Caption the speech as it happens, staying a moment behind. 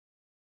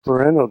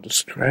Parental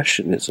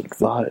discretion is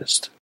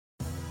advised.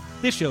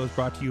 This show is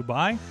brought to you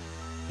by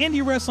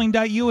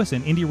IndieWrestling.us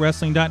and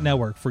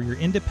IndieWrestling.network for your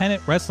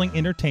independent wrestling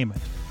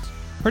entertainment.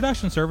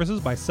 Production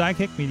services by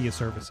Sidekick Media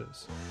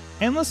Services.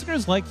 And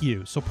listeners like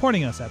you,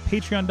 supporting us at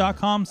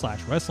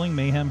patreon.com/Wrestling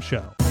Mayhem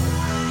Show.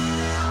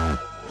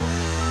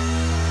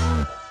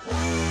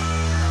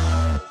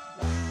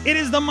 It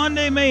is the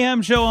Monday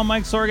Mayhem Show. I'm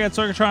Mike Sorg at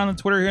Sorgatron on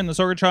Twitter here in the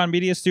Sorgatron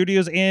Media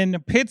Studios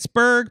in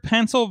Pittsburgh,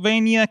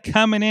 Pennsylvania,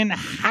 coming in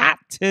hot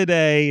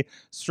today,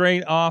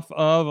 straight off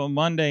of a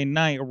Monday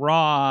Night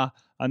Raw,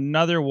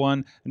 another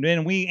one. And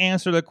then we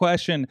answer the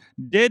question,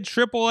 did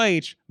Triple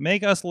H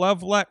make us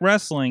love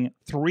wrestling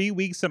 3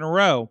 weeks in a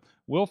row?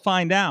 We'll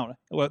find out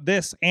what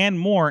this and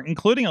more,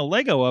 including a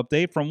Lego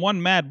update from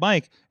one Mad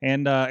Mike.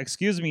 And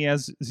excuse me,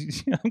 as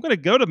I'm going to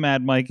go to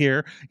Mad Mike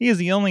here. He is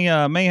the only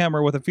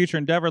Mayhemmer with a future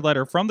endeavor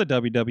letter from the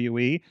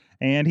WWE,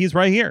 and he's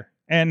right here.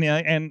 And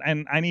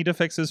I need to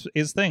fix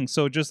his thing.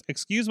 So just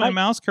excuse my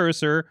mouse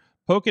cursor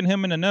poking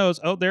him in the nose.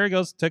 Oh, there he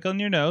goes, tickling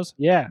your nose.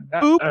 Yeah.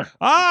 Boop.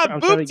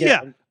 Booped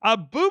ya.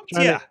 Booped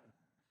ya.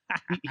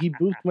 He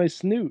booped my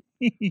snoot.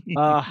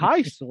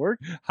 Hi, Sorg.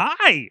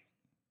 Hi.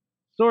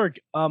 Sorg,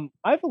 I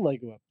have a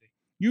Lego update.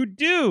 You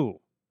do?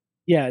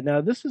 Yeah,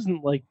 now this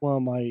isn't like one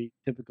of my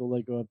typical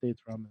Lego updates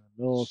where I'm in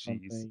the middle of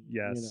something.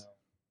 Yes.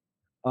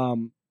 You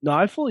know. No,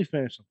 I fully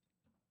finished something.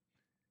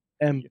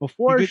 And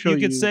before I show you...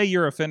 You could say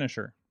you're a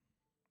finisher.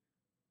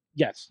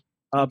 Yes.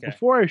 Okay.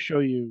 Before I show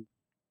you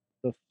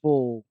the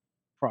full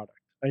product,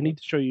 I need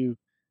to show you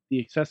the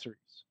accessories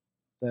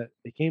that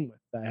they came with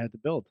that I had to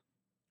build.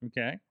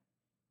 Okay.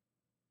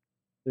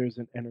 There's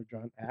an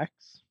Energon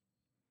axe.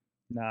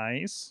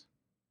 Nice.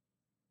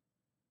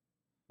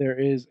 There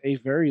is a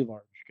very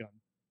large gun.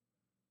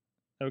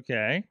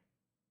 Okay.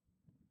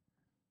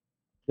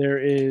 There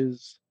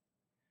is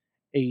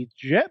a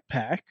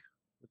jetpack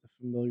with a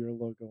familiar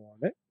logo on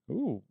it.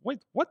 Ooh, wait,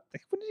 what?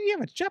 When did he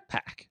have a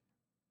jetpack?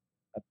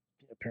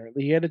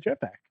 Apparently he had a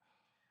jetpack.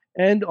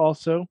 And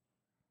also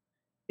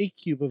a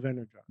cube of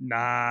Energon.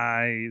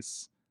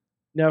 Nice.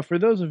 Now, for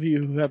those of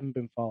you who haven't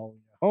been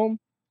following at home,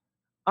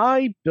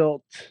 I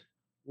built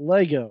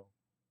Lego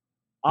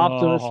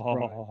Optimus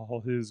Prime.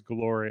 Oh, it is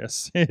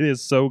glorious. It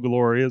is so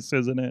glorious,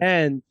 isn't it?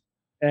 And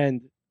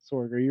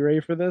Sorg, are you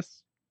ready for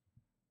this?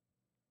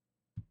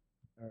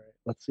 All right,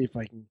 let's see if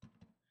I can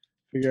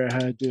figure out how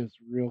to do this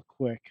real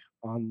quick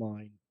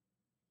online.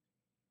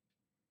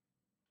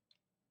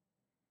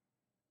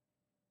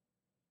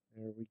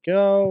 There we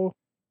go.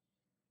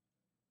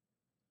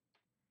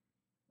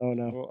 Oh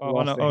no.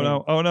 Oh no, oh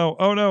no, oh no,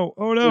 oh no,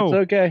 oh no. It's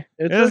okay.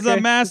 This is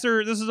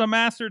a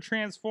master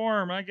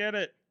transform. I get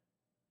it.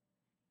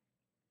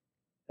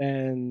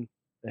 And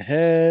the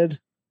head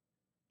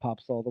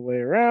pops all the way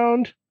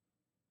around.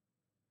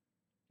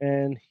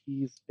 And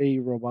he's a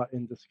robot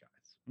in disguise.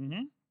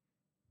 Mm-hmm.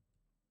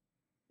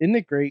 Isn't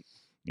it great?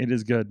 It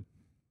is good.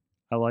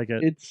 I like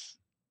it.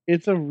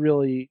 It's a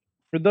really,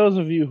 for those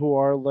of you who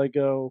are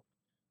Lego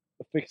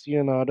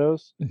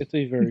aficionados, it's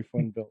a very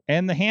fun build.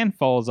 And the hand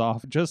falls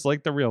off just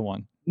like the real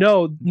one.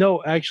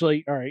 No,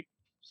 actually, all right.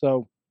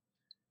 So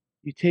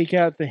you take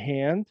out the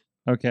hand.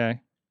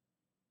 Okay.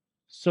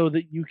 So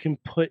that you can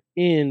put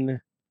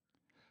in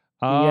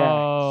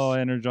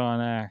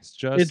Energon Axe,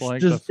 just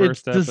like the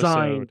first episode.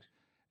 Designed.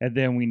 And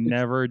then we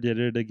never did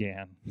it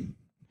again.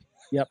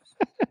 Yep.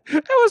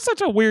 That was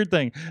such a weird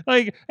thing.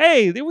 Like,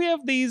 hey, we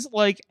have these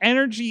like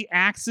energy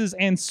axes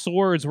and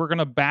swords we're going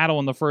to battle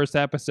in the first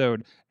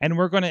episode, and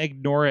we're going to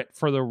ignore it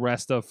for the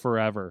rest of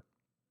forever.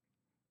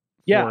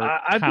 Yeah,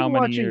 I've been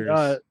watching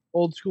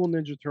old school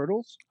Ninja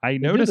Turtles. I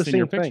noticed in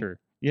your picture.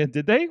 Yeah,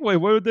 did they? Wait,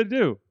 what did they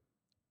do?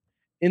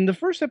 In the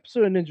first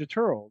episode of Ninja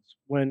Turtles,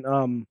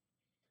 when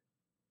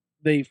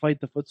they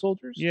fight the foot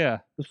soldiers, the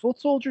foot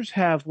soldiers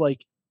have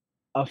like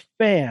a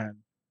fan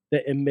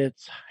that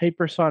emits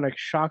hypersonic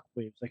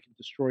shockwaves that can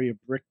destroy a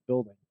brick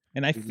building.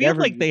 And I feel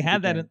like they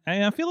had that.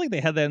 I feel like they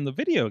had that in the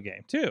video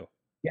game too.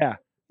 Yeah,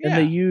 and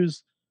they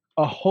use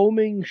a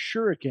homing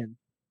shuriken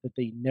that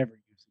they never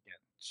use again.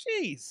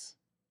 Jeez.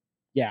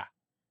 Yeah.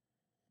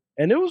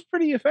 And it was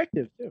pretty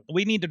effective too.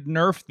 We need to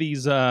nerf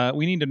these.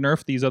 We need to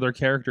nerf these other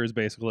characters,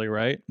 basically,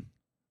 right?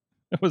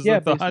 It was the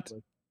thought.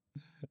 Basically.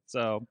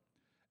 So,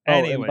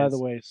 anyways. And by the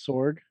way,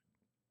 Sorg,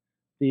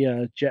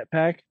 the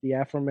jetpack, the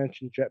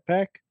aforementioned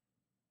jetpack,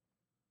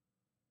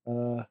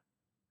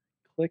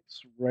 clicks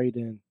right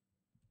in.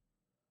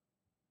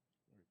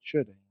 It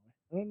should anyway.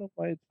 I don't know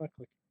why it's not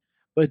clicking,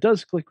 but it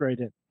does click right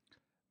in.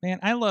 Man,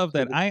 I love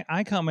that.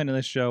 I come into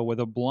this show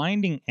with a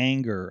blinding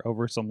anger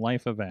over some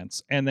life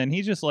events, and then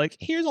he's just like,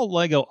 here's a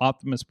Lego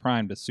Optimus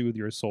Prime to soothe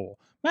your soul.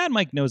 Mad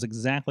Mike knows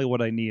exactly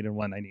what I need and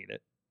when I need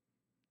it.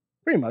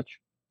 Pretty much.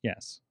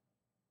 Yes.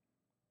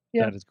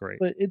 Yeah, that is great.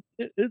 But it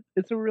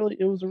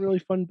was a really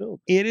fun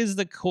build. It is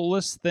the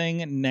coolest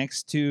thing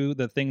next to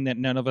the thing that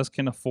none of us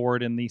can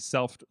afford in the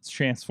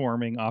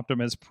self-transforming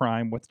Optimus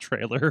Prime with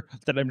trailer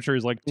that I'm sure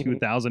is like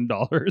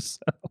 $2,000. So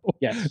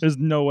yes. There's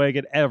no way I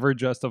could ever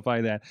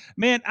justify that.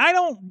 Man, I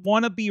don't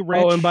want to be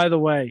rich. Oh, and by the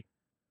way,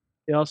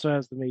 it also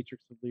has the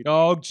Matrix of Leader.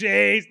 Oh,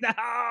 jeez,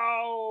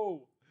 no!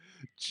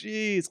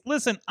 Jeez.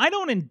 Listen, I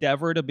don't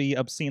endeavor to be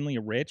obscenely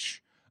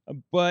rich,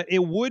 but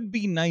it would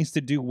be nice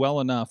to do well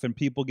enough and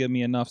people give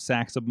me enough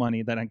sacks of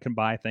money that I can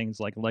buy things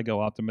like Lego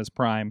Optimus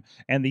Prime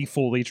and the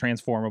fully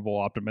transformable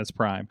Optimus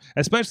Prime,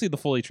 especially the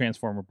fully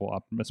transformable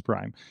Optimus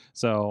Prime.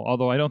 So,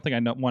 although I don't think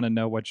I want to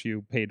know what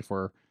you paid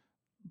for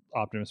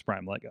Optimus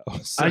Prime Lego.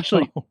 So,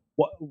 Actually,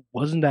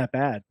 wasn't that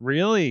bad.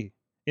 really?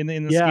 In the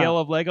Yeah. scale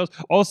of Legos.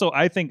 Also,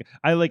 I think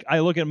I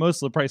look at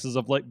most of the prices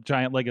of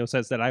giant Lego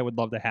sets that I would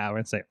love to have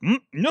and say,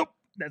 nope,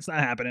 that's not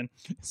happening.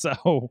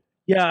 So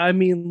Yeah, I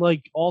mean,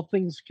 like, all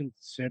things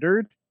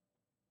considered,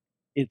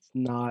 it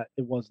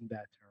wasn't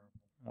that terrible.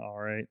 all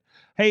right.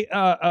 Hey,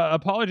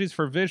 apologies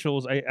for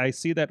visuals. I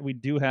see that we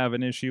do have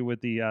an issue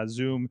with the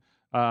Zoom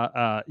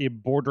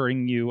it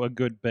bordering you a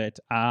good bit.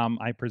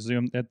 I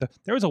presume that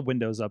there was a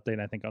Windows update,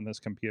 I think, on this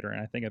computer,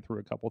 and I think it threw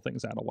a couple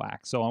things out of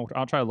whack. So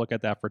I'll try to look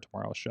at that for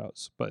tomorrow's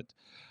shows. But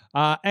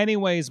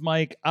anyways,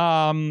 Mike,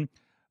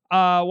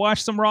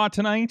 watch some Raw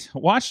tonight.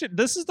 Watch it.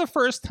 This is the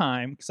first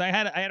time because I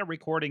had a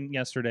recording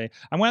yesterday.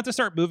 I'm gonna have to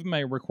start moving my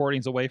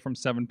recordings away from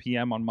 7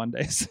 p.m. on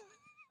Mondays.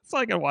 So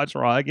I can watch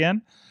Raw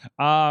again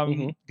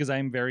because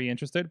I'm very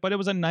interested. But it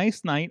was a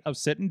nice night of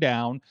sitting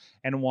down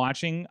and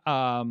watching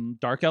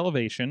Dark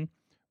Elevation,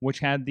 which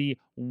had the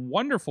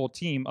wonderful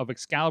team of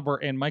Excalibur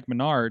and Mike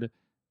Menard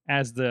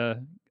as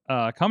the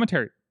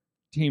commentary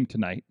team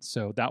tonight.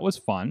 So that was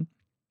fun.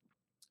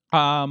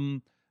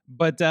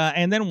 But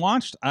and then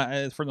watched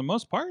for the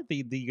most part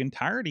the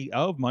entirety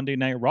of Monday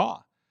Night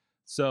Raw.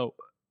 So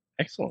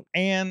excellent.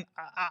 And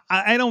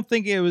I don't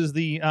think it was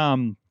the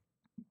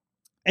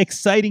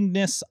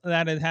excitingness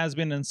that it has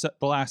been in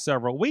the last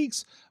several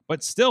weeks,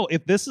 but still,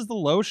 if this is the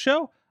low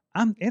show,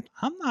 I'm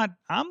not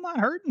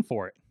hurting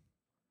for it.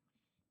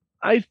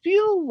 I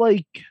feel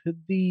like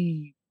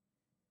the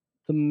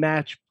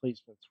match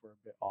placements were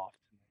a bit off.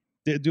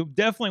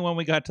 Definitely when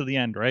we got to the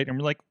end, right? And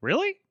we're like,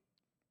 really?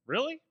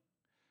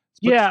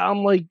 Yeah,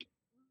 I'm like,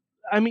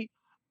 I mean,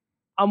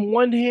 on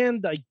one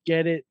hand, I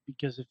get it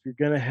because if you're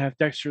gonna have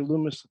Dexter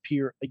Lumis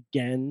appear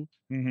again,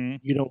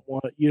 you don't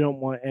want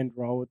to end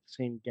Raw with the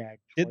same gag.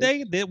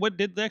 Twice.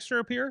 Did Dexter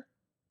appear?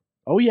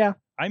 Oh yeah,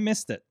 I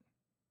missed it.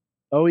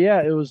 Oh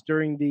yeah, it was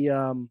during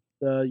the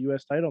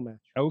U.S. title match.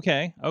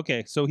 Okay.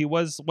 So he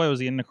was. What was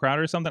he in the crowd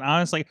or something?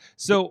 Honestly,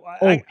 so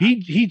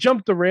he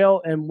jumped the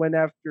rail and went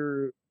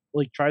after,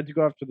 like, tried to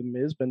go after the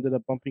Miz, but ended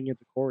up bumping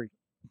into Corey.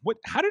 What?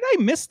 How did I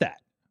miss that?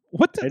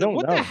 What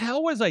the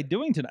hell was I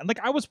doing tonight? Like,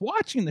 I was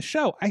watching the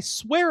show. I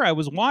swear I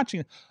was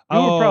watching. You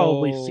were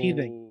probably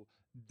seething.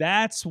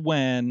 That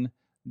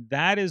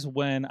is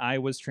when I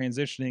was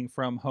transitioning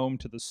from home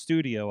to the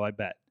studio, I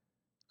bet.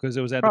 Because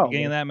it was at the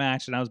beginning of that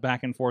match and I was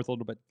back and forth a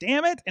little bit.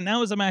 Damn it. And that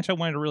was a match I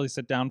wanted to really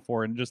sit down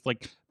for and just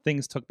like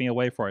things took me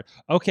away for it.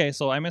 Okay,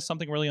 so I missed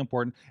something really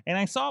important. And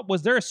I saw,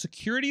 was there a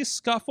security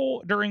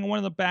scuffle during one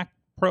of the back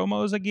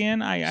promos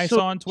again? I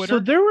saw on Twitter. So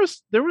there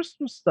was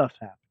some stuff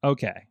happening.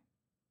 Okay.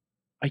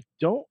 I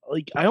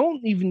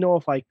don't even know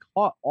if I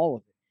caught all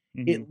of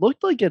it. It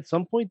looked like at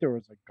some point there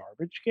was a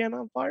garbage can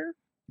on fire.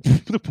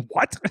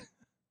 What?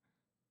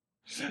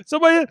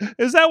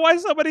 Is that why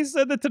somebody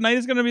said that tonight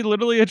is going to be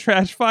literally a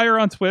trash fire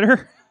on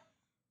Twitter?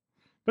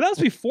 But that was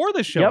before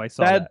the show. Yep, I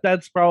saw that.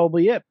 That's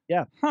probably it.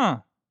 Yeah.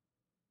 Huh.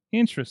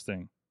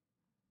 Interesting.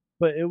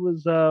 But it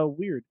was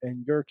weird,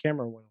 and your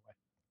camera went away.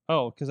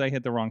 Oh, because I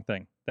hit the wrong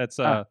thing. That's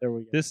there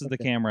we go. This is the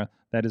camera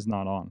that is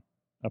not on,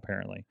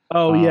 apparently.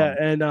 Oh yeah,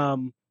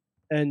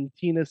 and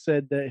Tina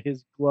said that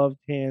his gloved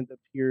hand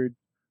appeared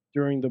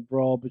during the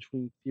brawl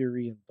between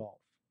Theory and Dolph.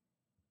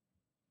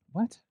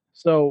 What?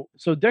 So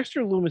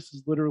Dexter Lumis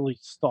is literally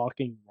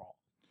stalking Raw.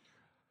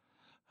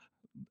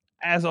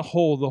 As a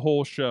whole, the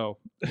whole show.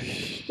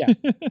 Yeah.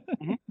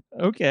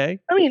 Okay.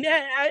 I mean,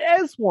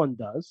 as one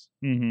does.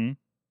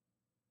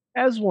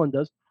 As one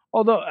does.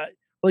 Although,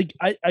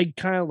 I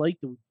kind of like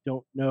that we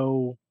don't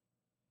know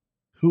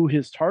who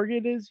his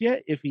target is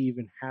yet, if he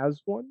even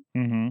has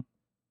one.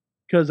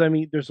 Because, I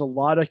mean, there's a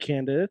lot of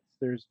candidates.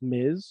 There's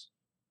Miz,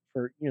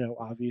 for,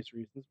 obvious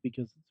reasons,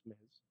 because it's Miz.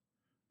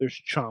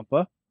 There's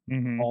Ciampa.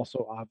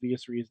 Also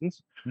obvious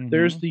reasons.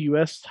 There's the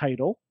U.S.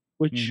 title,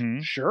 which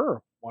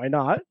sure, why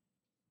not?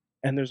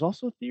 And there's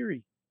also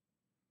Theory.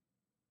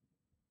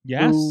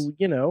 Yes, who,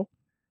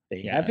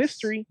 they have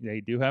history.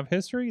 They do have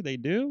history. They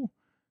do,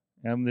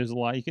 and there's a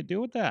lot you could do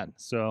with that.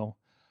 So,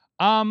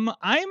 I'm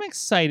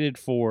excited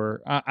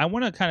for. I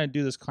want to kind of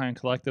do this kind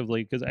of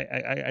collectively because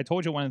I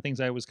told you one of the things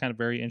I was kind of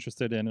very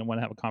interested in and want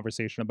to have a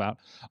conversation about.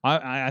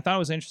 I thought it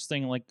was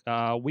interesting, like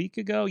a week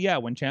ago,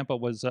 when Ciampa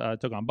was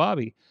took on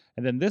Bobby,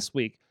 and then this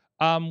week.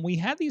 We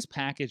had these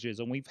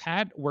packages, and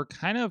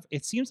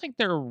it seems like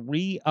they're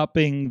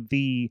re-upping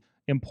the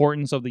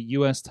importance of the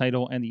U.S.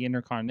 title and the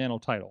Intercontinental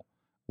title,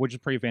 which is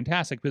pretty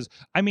fantastic because,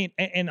 I mean,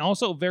 and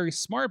also very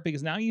smart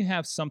because now you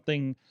have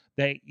something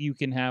that you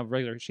can have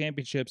regular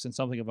championships and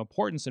something of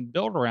importance and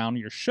build around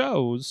your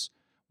shows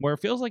where it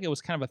feels like it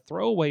was kind of a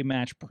throwaway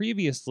match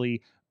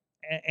previously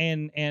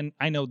and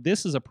I know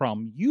this is a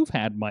problem you've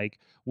had, Mike,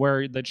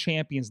 where the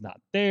champion's not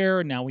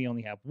there. Now we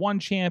only have one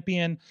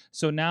champion.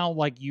 So now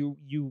like you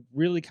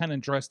really kind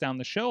of dress down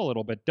the show a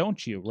little bit,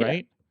 don't you?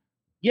 Right?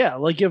 Yeah,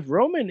 like if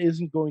Roman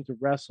isn't going to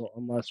wrestle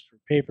unless for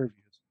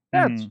pay-per-views,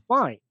 that's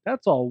fine.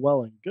 That's all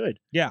well and good.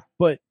 Yeah.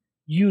 But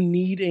you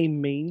need a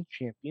main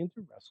champion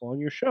to wrestle on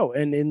your show.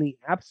 And in the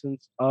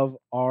absence of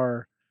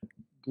our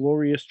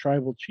glorious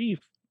tribal chief,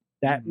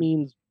 that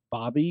means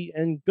Bobby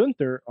and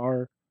Gunther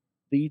are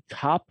the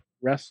top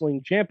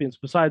wrestling champions,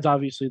 besides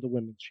obviously the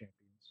women's champions.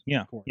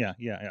 Yeah.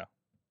 Yeah.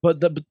 But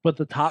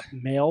the top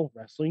male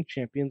wrestling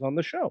champions on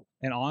the show.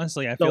 And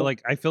honestly, I feel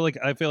like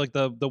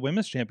the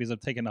women's champions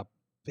have taken a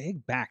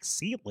big back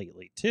seat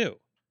lately too.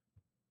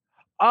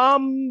 I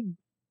mean,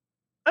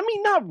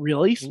 not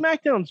really.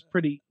 SmackDown's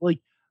pretty like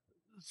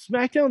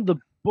SmackDown. The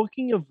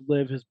booking of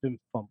Liv has been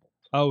fumbled.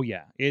 Oh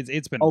yeah,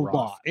 it's been rough.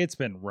 Lot. It's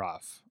been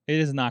rough. It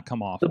has not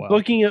come off. The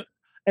booking of,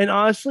 and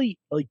honestly,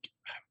 like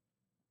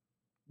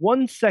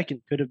 1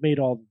 second could have made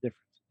all the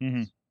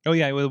difference. Oh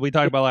yeah, we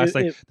talked about last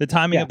night the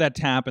timing of that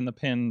tap and the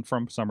pin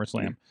from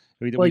SummerSlam.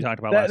 We talked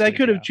about that. That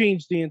could have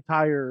changed the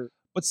entire.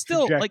 But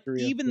still, like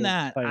even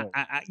that,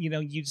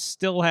 you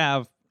still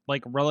have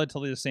like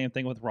relatively the same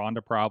thing with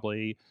Ronda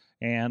probably,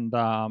 and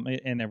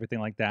everything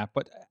like that.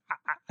 But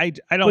I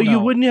don't know. But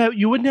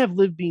you wouldn't have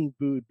Liv being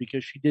booed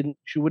because she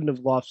wouldn't have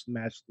lost the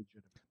match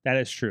legitimately. That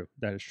is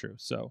true.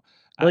 So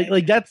I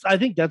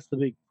think that's the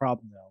big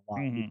problem that a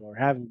lot of people are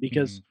having,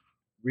 because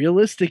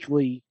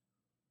realistically,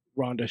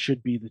 Ronda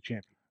should be the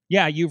champion.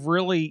 Yeah, you've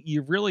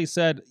really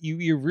said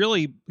you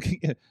really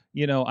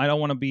I don't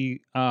want to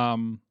be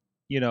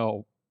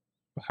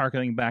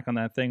harkening back on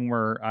that thing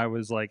where I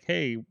was like,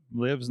 hey,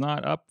 Liv's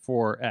not up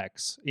for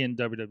X in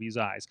WWE's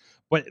eyes.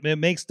 But it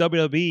makes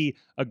WWE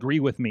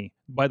agree with me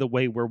by the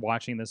way we're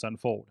watching this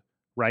unfold,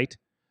 right?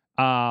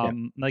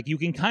 Like you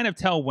can kind of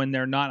tell when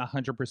they're not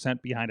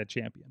 100% behind a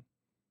champion.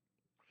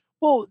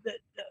 Well,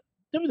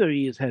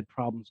 WWE has had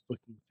problems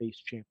booking face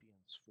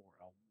champions for a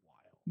while.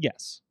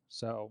 Yes.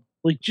 So,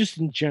 like, just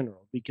in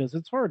general, because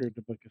it's harder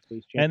to book a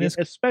face champion,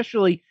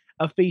 especially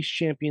a face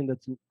champion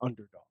that's an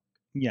underdog.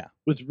 Yeah.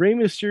 With Rey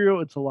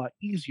Mysterio, it's a lot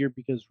easier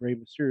because Rey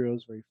Mysterio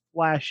is very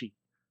flashy.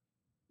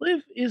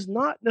 Liv is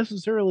not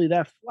necessarily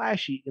that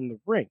flashy in the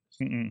rings.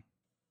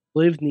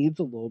 Liv needs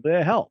a little bit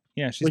of help.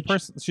 Yeah, she's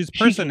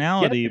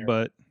personality,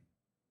 but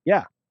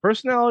yeah,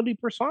 personality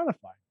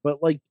personified.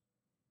 But like,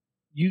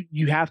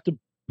 you have to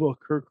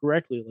book her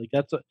correctly. Like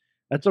that's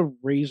a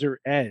razor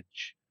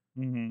edge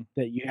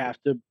that you have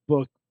to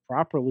book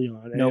properly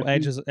on. No,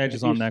 Edge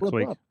is on next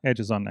week. Edge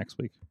is on next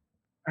week.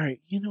 All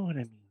right, you know what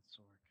I mean,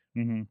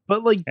 Sorg.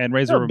 But like, and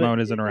Razor Ramon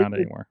isn't around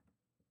anymore.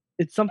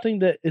 It's something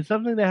that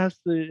has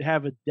to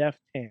have a deft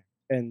hand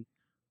and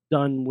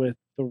done with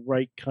the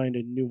right kind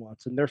of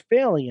nuance, and they're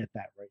failing at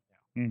that right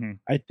now.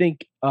 I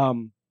think a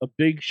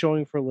big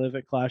showing for Liv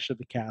at Clash of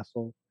the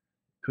Castle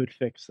could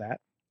fix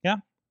that. Yeah.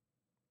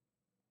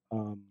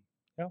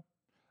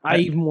 I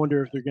even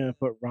wonder if they're going to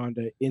put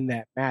Ronda in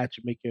that match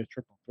and make it a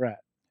triple threat.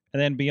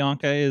 And then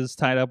Bianca is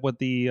tied up with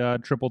the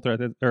triple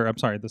threat, or I'm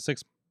sorry, the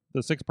six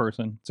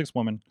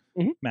woman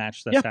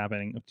match that's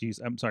happening. Geez,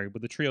 I'm sorry,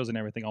 with the trios and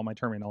everything, all my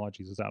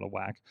terminologies is out of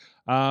whack.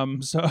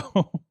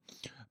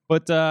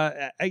 But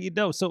yeah,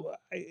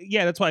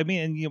 that's what I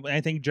mean. And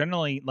I think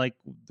generally, like,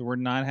 we're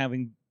not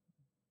having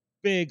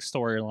big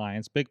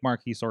storylines, big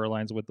marquee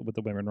storylines with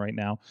the women right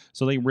now.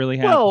 So they really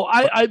have. Well,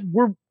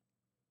 we're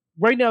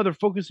right now they're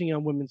focusing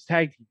on women's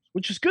tag teams,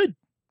 which is good.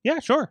 Yeah,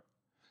 sure.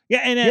 Yeah,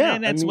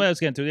 and that's what I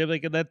was getting to.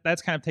 Like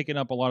that's kind of taking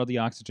up a lot of the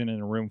oxygen in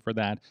the room for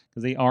that,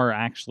 because they are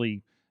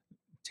actually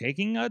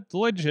taking a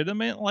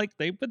legitimate, like,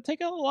 they've been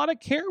taking a lot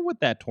of care with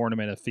that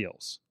tournament, it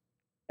feels.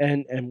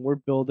 And we're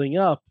building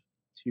up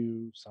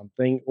to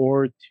something,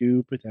 or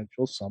to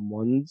potential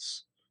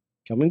someone's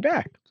coming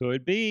back.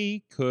 Could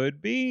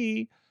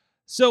be.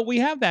 So we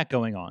have that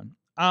going on.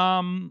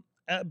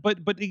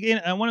 But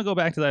again, I want to go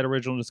back to that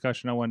original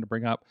discussion I wanted to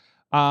bring up.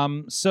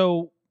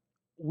 So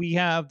we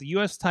have the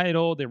U.S.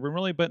 title. They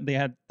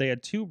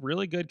had two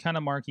really good kind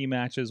of marquee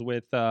matches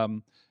with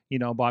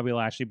Bobby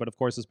Lashley, but of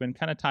course it's been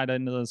kind of tied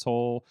into this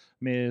whole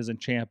Miz and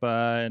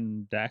Ciampa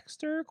and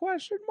Dexter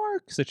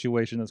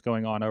situation that's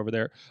going on over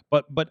there.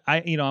 But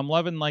I'm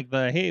loving like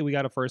hey, we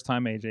got a first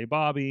time AJ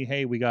Bobby.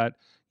 Hey, we got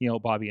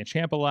Bobby and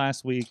Ciampa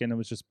last week, and it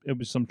was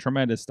some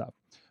tremendous stuff.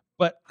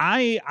 But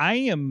I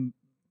am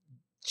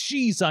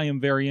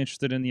very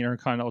interested in the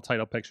Intercontinental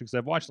title picture, because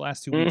I've watched the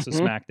last 2 weeks of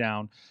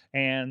SmackDown,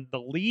 and the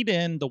lead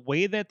in, the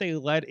way that they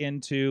led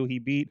into, he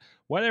beat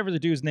whatever the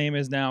dude's name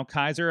is now,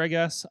 Kaiser, I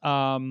guess.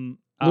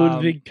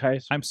 Ludwig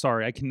Kaiser. I'm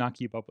sorry, I cannot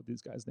keep up with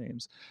these guys'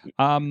 names.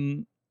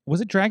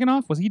 Was it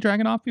Dragunov? Was he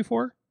Dragunov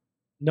before?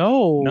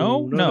 No.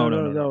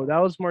 That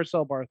was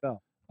Marcel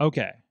Barthel.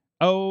 Okay.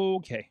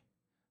 All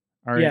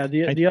right. Yeah,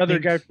 the other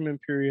guy from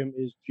Imperium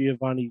is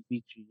Giovanni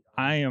Vici.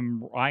 I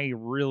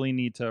really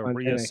need to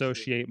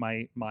reassociate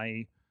my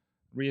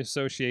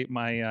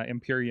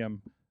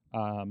Imperium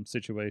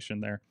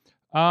situation there.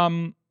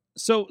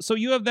 So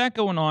you have that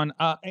going on,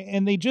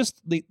 and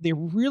they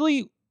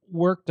really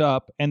worked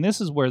up, and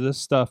this is where this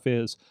stuff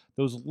is.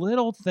 Those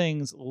little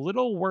things,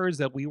 little words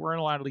that we weren't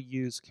allowed to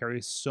use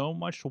carry so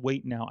much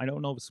weight now. I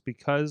don't know if it's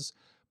because,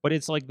 but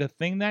it's like the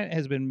thing that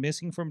has been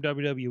missing from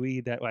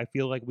WWE that I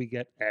feel like we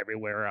get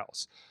everywhere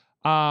else.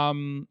 I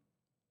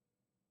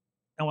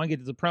want to get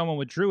to the promo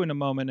with Drew in a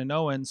moment and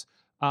Owens.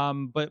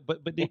 But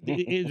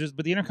it just,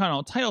 but the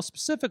Intercontinental title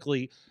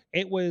specifically,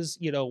 it was,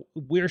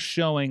 we're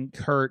showing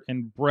Kurt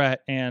and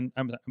Bret and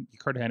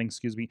Kurt Hennig,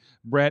 excuse me,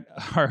 Bret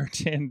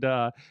Hart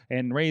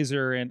and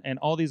Razor and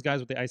all these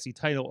guys with the IC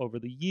title over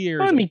the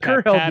years. I mean,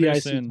 Kurt held the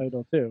IC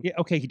title too. Yeah,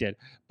 okay, he did.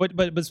 But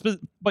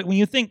when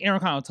you think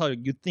Intercontinental title,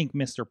 you think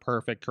Mr.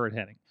 Perfect, Kurt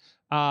Hennig.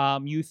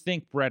 You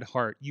think Bret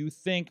Hart, you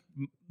think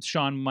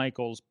Shawn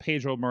Michaels,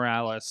 Pedro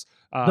Morales,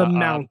 the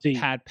Mountie,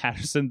 Pat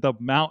Patterson, the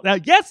Mount.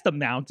 Yes, the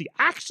Mountie.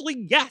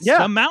 Actually, yes,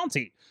 the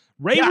Mountie.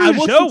 Ray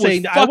Rougeau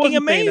was fucking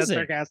amazing. Saying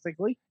that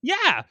sarcastically. Yeah,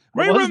 I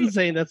wasn't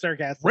saying that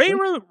sarcastically.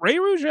 Ray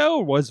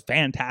Rougeau was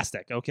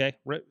fantastic. Okay,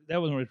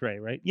 that wasn't Ray,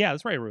 right? Yeah,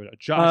 that's Ray Rougeau.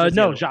 Jacques.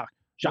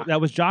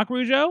 That was Jacques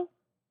Rougeau.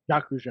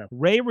 Jacques Rougeau.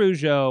 Ray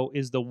Rougeau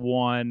is the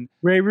one.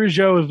 Ray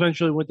Rougeau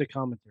eventually went to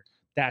commentary.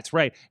 That's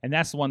right. And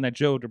that's the one that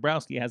Joe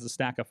Dabrowski has a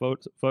stack of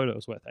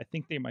photos with. I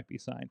think they might be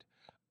signed.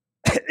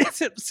 It's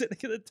him sitting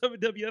in the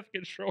WWF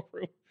control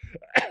room.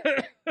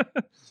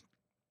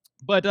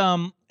 But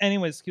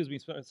anyways, excuse me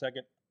for a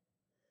second.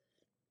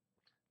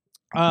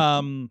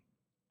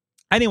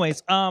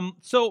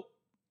 So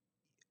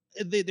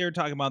they're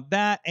talking about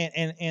that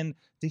and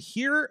to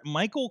hear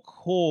Michael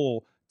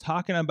Cole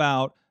talking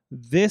about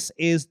this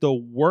is the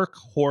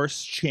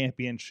workhorse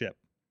championship.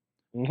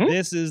 Mm-hmm.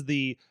 This is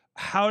the,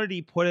 how did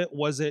he put it?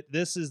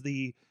 This is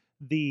the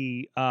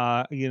the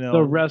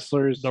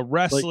wrestlers, the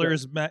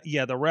wrestlers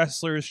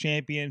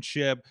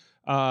championship,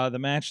 the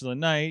match of the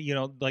night,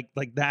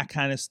 like that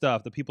kind of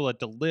stuff. The people that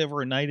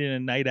deliver night in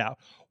and night out.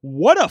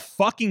 What a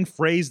fucking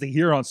phrase to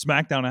hear on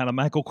SmackDown out of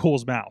Michael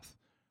Cole's mouth.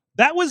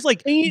 That was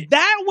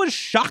that was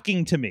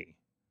shocking to me.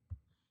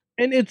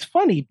 And it's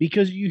funny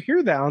because you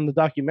hear that on the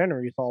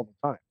documentaries all the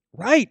time.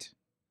 Right.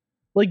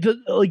 Like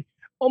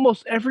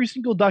almost every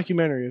single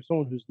documentary of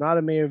someone who's not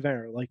a main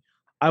eventer, like,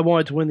 I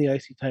wanted to win the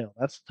IC title.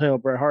 That's the title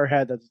Bret Hart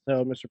had. That's the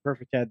title Mr.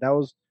 Perfect had. That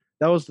was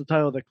the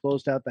title that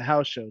closed out the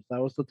house shows.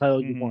 That was the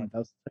title you wanted. That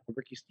was the title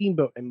Ricky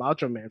Steamboat and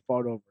Macho Man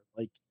fought over.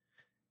 Like,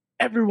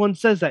 everyone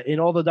says that in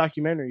all the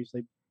documentaries.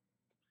 Like,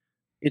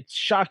 it's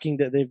shocking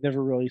that they've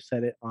never really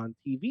said it on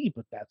TV,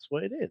 but that's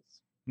what it is.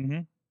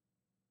 Mm-hmm.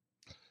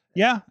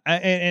 Yeah,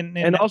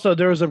 and also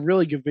there was a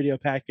really good video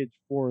package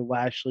for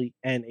Lashley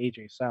and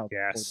AJ Styles.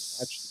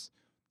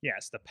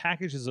 Yes, the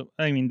packages.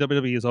 I mean,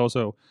 WWE is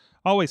also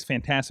always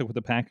fantastic with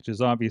the packages,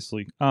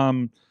 obviously.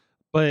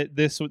 But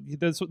this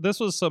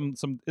was some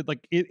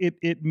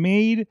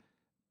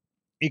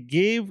it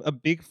gave a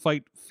big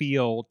fight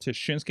feel to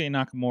Shinsuke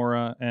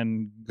Nakamura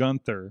and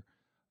Gunther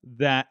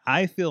that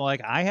I feel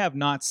like I have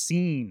not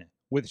seen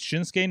with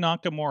Shinsuke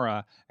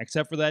Nakamura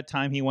except for that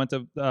time he went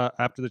to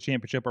after the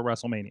championship at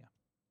WrestleMania,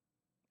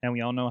 and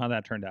we all know how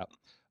that turned out.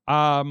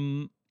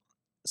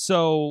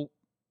 So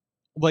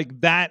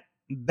like that.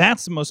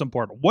 That's the most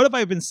important. What have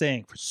I been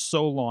saying for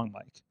so long,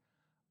 Mike?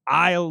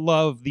 I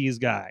love these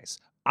guys.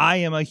 I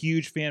am a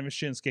huge fan of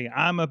Shinsuke.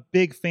 I'm a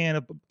big fan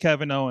of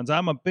Kevin Owens.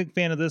 I'm a big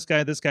fan of this guy,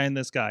 and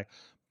this guy.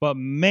 But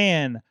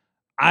man,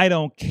 I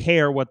don't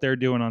care what they're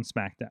doing on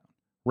SmackDown,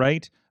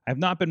 right? I've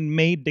not been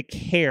made to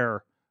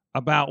care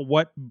about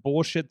what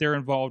bullshit they're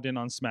involved in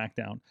on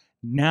SmackDown.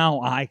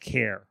 Now I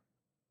care.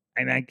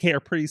 And I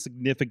care pretty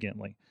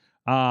significantly.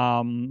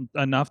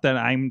 Enough that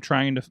I'm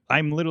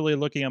literally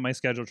looking at my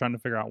schedule trying to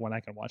figure out when I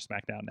can watch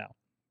SmackDown now.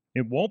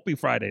 It won't be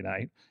Friday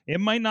night.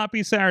 It might not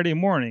be Saturday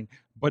morning,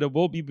 but it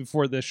will be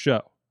before this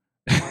show.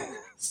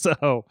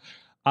 So,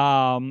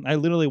 I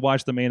literally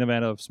watched the main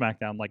event of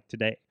SmackDown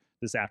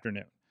this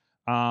afternoon.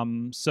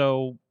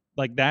 So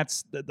like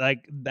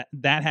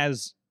that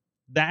has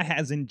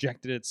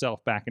injected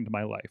itself back into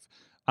my life.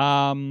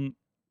 And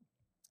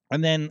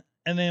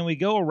then we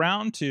go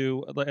around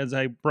to, as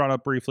I brought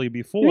up briefly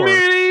before,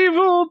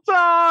 Medieval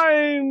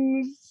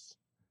Times.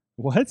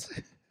 What?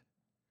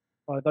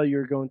 Oh, I thought you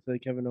were going to the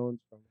Kevin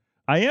Owens promo.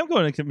 I am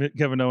going to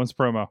Kevin Owens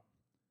promo.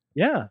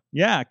 Yeah,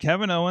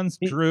 Kevin Owens,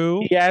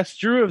 Drew. He asked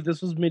Drew if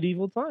this was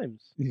Medieval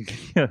Times.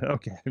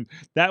 Okay,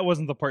 that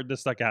wasn't the part that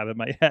stuck out of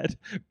my head,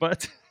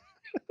 but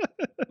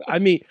I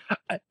mean,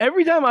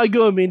 every time I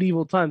go to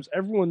Medieval Times,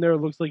 everyone there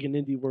looks like an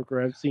indie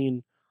worker I've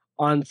seen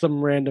on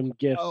some random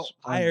gifts.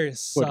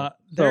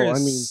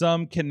 There's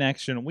some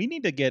connection. We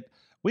need to get.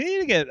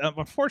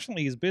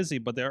 Unfortunately, he's busy,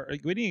 but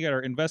we need to get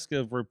our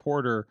investigative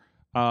reporter,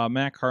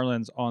 Matt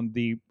Carlins, on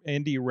the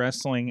indie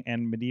wrestling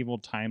and Medieval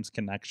Times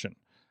connection.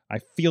 I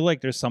feel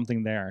like there's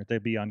something there to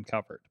be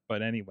uncovered.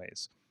 But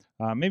anyways,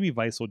 maybe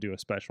Vice will do a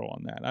special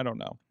on that. I don't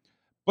know.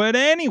 But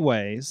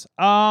anyways,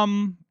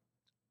 no,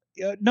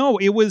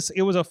 it was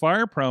a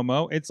fire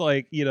promo. It's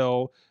like,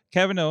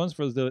 Kevin Owens,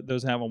 for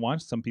those who haven't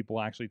watched, some people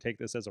actually take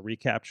this as a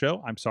recap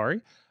show. I'm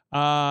sorry.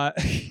 I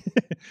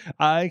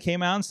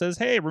came out and says,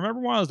 "Hey,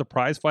 remember when I was the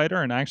prize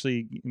fighter and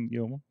actually,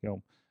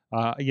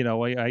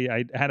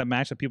 I had a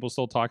match that people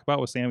still talk about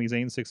with Sami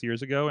Zayn 6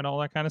 years ago and all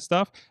that kind of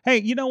stuff. Hey,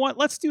 you know what?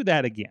 Let's do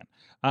that again.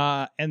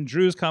 And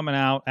Drew's coming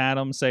out,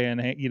 Adam saying,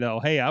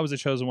 hey, I was a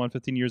chosen one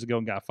 15 years ago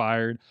and got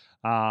fired,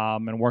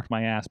 and worked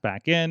my ass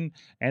back in.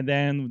 And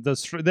then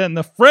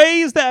the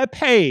phrase that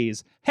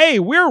pays, hey,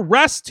 we're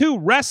two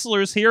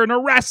wrestlers here in a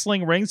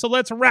wrestling ring, so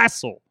let's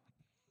wrestle.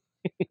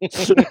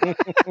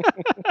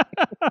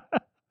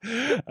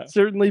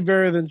 Certainly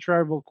better than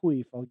Tribal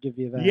Queef, I'll give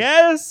you that.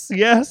 Yes,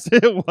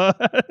 it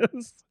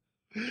was.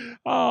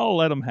 Oh,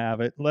 let him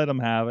have it.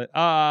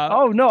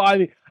 Oh no, I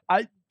mean,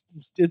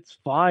 it's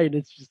fine.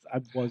 It's just I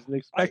wasn't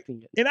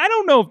expecting it. And I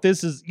don't know if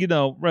this is,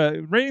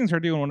 ratings are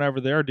doing whatever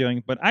they're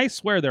doing, but I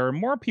swear there are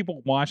more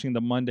people watching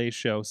the Monday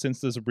show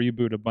since this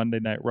reboot of Monday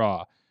Night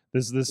Raw.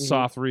 This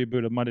soft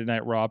reboot of Monday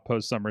Night Raw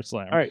post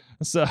SummerSlam. All right.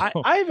 So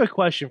I have a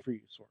question for you,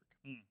 Sorg.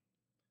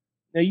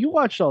 Now you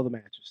watched all the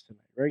matches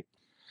tonight, right?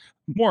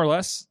 More or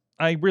less.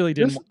 I really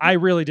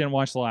didn't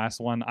watch the last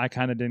one. I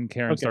kind of didn't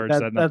care and started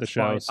setting up the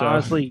show. Fine. So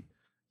honestly,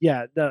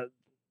 yeah,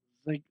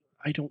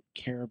 I don't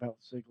care about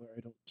Ziggler.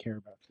 I don't care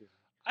about Theory.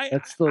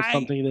 That's still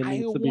something that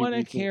needs to be. I want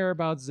to care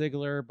about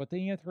Ziggler, but then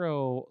you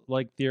throw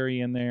like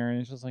Theory in there,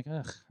 and it's just like,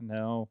 ugh,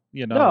 no,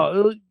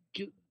 No,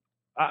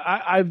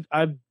 I've.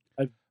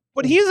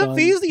 But he's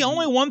the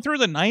only one through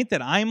the night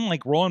that I'm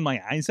like rolling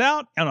my eyes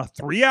out on a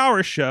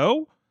 3-hour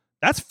show.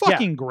 That's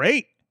fucking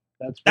great.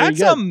 That's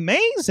good.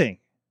 Amazing.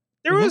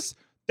 There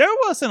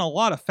wasn't a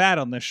lot of fat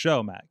on this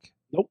show, Mac.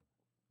 Nope.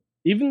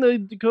 Even the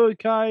Dakota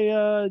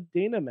Kai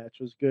Dana match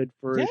was good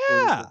for as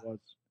it was.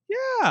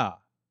 Yeah.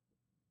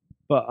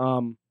 But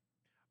all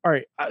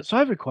right. So I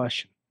have a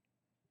question.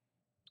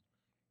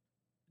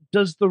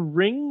 Does the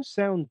ring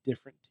sound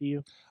different to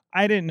you?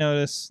 I didn't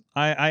notice.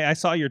 I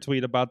saw your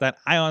tweet about that.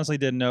 I honestly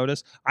didn't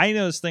notice. I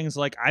noticed things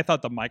like I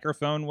thought the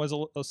microphone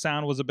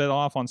sound was a bit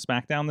off on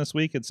SmackDown this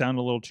week. It sounded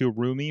a little too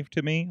roomy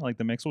to me. Like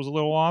the mix was a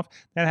little off.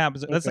 That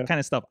happens. Okay. That's the kind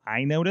of stuff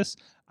I notice.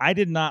 I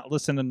did not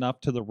listen enough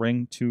to the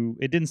ring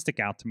it didn't stick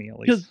out to me at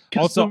least.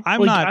 Also, I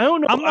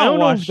don't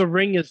know if the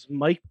ring is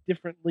mic'd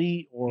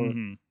differently or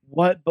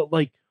what, but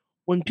like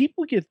when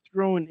people get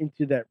thrown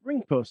into that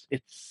ring post,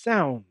 it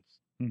sounds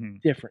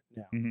different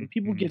now. When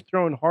people get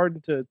thrown hard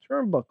into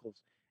turnbuckles,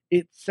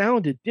 it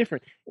sounded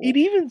different. It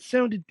even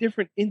sounded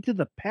different into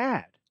the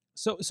pad.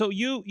 So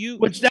you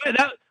which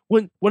that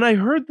when I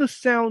heard the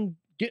sound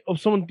of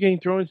someone getting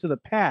thrown into the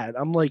pad,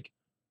 I'm like,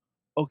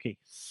 okay,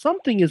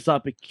 something is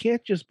up. It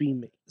can't just be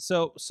me.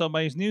 So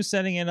somebody's new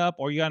setting it up,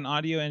 or you got an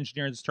audio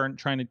engineer that's trying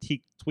to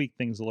tweak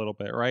things a little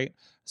bit, right?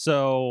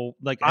 So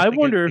like, I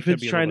wonder if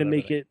it's trying to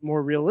make it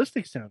more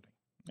realistic sounding.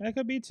 That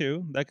could be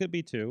too.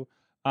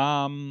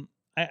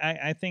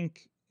 I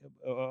think.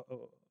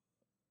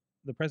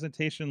 The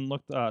presentation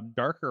looked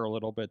darker a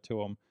little bit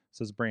to him,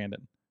 says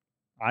Brandon.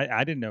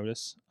 I didn't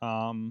notice.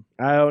 I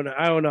don't know.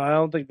 I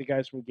don't think the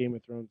guys from Game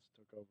of Thrones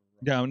took over.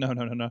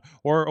 No.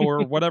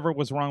 Or whatever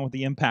was wrong with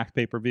the Impact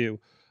pay-per-view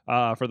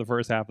for the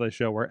first half of the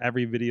show, where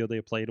every video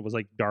they played was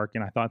like dark,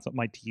 and I thought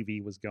my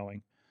TV was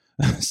going.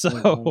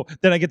 So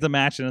then I get the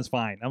match and it's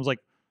fine. I was like,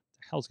 what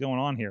the hell's going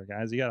on here,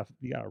 guys? You got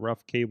a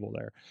rough cable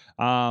there.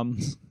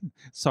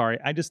 Sorry,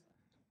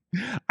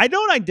 I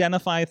don't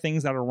identify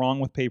things that are wrong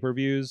with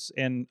pay-per-views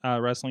and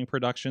wrestling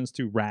productions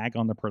to rag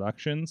on the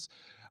productions.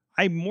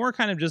 I'm more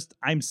kind of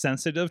I'm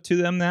sensitive to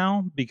them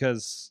now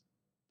because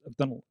I've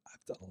done a lot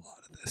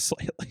of this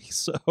lately.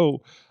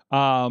 So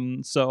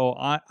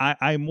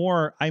I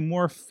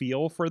more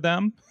feel for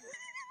them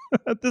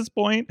at this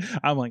point.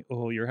 I'm like,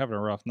 oh, you're having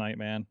a rough night,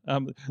 man.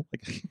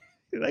 Like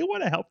I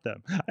want to help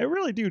them. I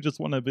really do just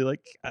want to be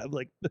like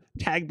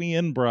tag me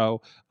in, bro.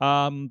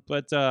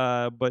 But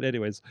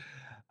anyways.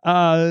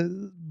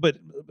 But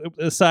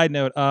a side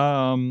note,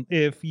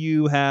 if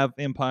you have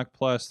Impact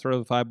Plus, throw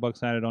the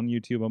 $5 at it on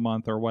YouTube a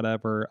month or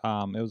whatever.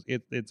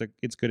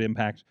 It's good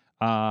Impact.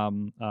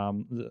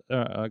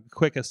 A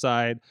quick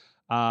aside,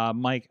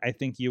 Mike, I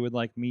think you would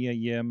like Mia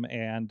Yim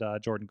and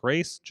Jordan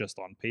Grace just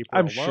on paper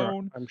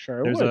alone. I'm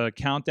sure. There's a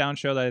countdown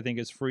show that I think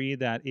is free.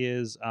 That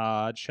is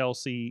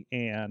Chelsea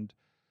and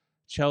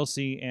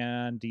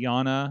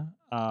Deonna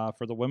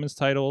for the women's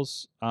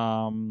titles.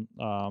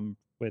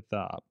 With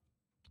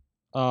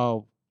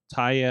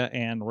Taya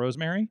and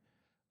Rosemary.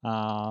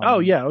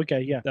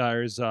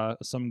 There's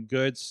some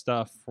good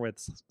stuff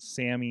with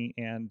Sammy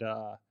and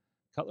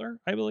Cutler,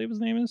 I believe his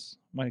name is.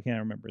 I can't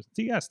remember.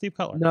 Steve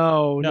Cutler.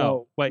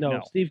 No. Wait,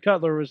 no. Steve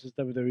Cutler was his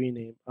WWE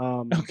name.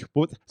 Okay,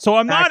 so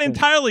I'm not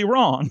entirely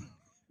wrong.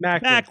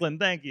 Macklin,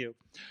 thank you.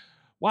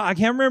 Wow, I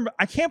can't remember.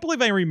 I can't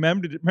believe I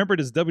remembered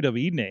his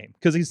WWE name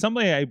because he's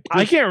somebody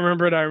I can't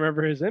remember it. I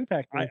remember his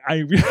Impact name.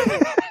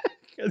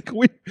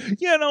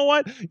 You know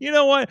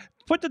what?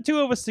 Put the two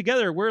of us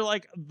together. We're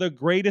like the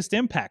greatest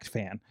Impact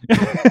fan.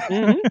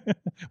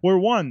 We're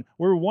one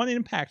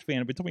Impact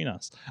fan between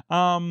us.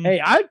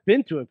 Hey, I've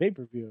been to a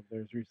pay-per-view of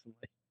theirs recently.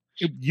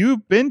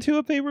 You've been to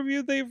a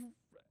pay-per-view?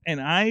 And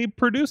I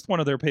produced one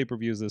of their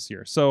pay-per-views this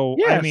year. So,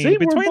 yeah, I mean,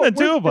 between the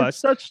two of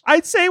us,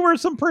 I'd say we're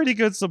some pretty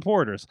good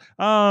supporters.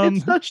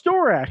 It's Dutch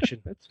door action.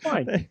 It's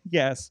fine.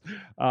 Yes.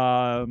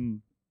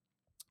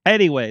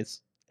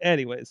 Anyways,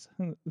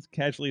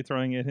 casually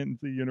throwing it into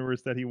the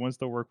universe that he wants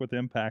to work with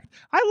Impact.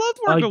 I loved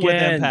working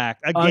with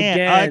Impact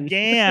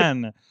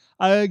again.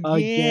 I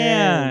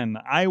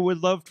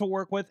would love to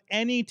work with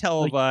any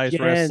televised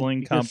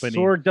wrestling company.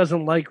 Sorg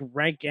doesn't like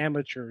rank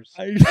amateurs.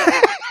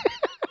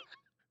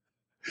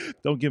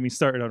 Don't get me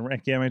started on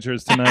rank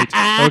amateurs tonight,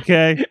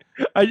 okay?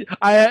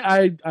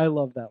 I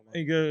love that one.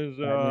 Because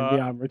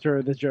Beyond Return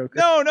of the Joker.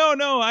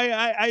 No.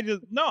 I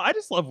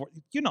just love,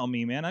 you know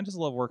me, man. I just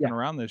love working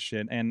around this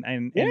shit, and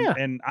I'm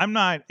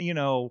not,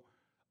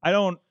 I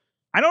don't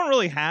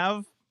really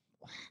have.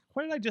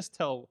 What did I just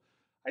tell?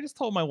 I just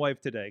told my wife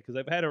today because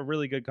I've had a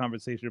really good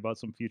conversation about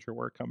some future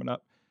work coming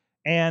up,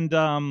 and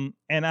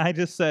I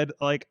just said,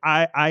 like,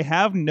 I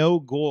have no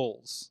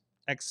goals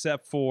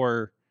except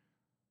for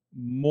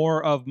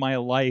more of my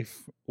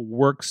life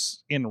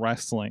works in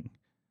wrestling,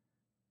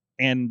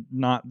 and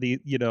not the,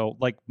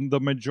 like, the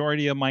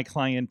majority of my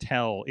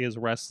clientele is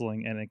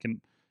wrestling, and it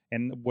can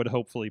and would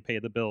hopefully pay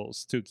the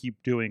bills to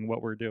keep doing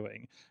what we're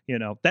doing.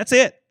 That's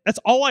it. That's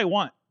all I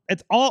want.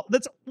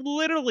 That's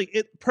literally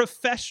it.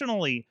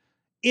 Professionally,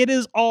 it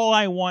is all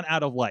I want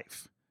out of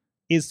life,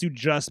 is to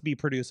just be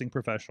producing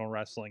professional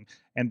wrestling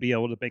and be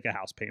able to make a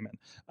house payment.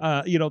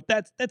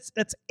 That's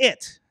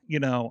it.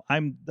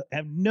 I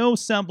have no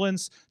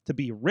semblance to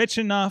be rich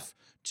enough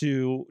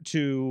to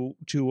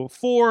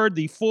afford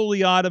the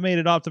fully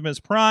automated Optimus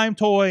Prime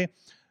toy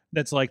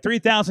that's like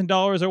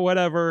 $3,000 or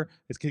whatever.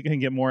 It's going to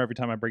get more every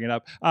time I bring it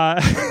up.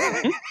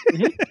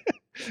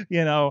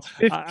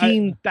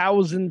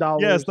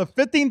 $15,000. Yes, the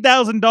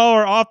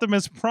 $15,000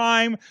 Optimus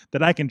Prime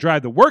that I can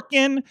drive to work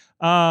in.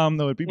 That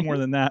would be more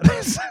than that.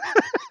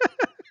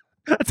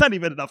 That's not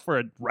even enough for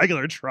a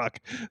regular truck.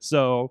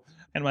 So,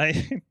 and my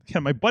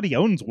buddy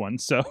owns one.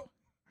 So,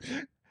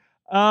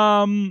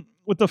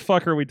 what the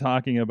fuck are we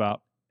talking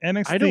about?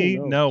 NXT? I don't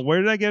know. No. Where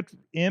did I get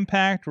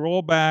Impact?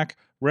 Rollback.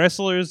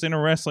 Wrestlers in a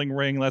wrestling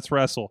ring. Let's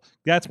wrestle.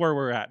 That's where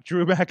we're at.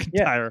 Drew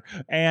McIntyre,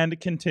 and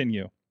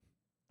continue.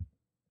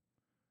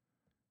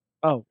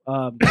 Oh,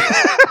 I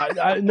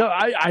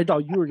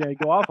thought you were going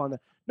to go off on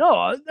that. No,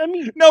 I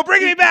mean, no,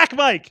 bring me back,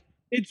 Mike.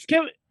 It's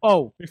Kevin.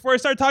 Oh, before I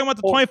start talking about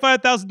the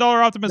 $25,000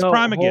 Optimus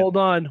Prime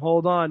again.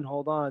 Hold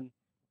on.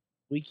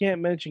 We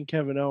can't mention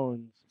Kevin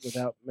Owens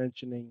without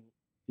mentioning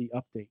the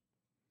update.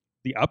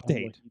 The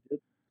update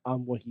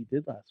on what he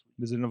did last week.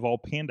 Does it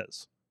involve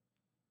pandas?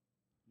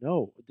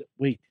 No.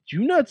 Wait, did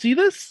you not see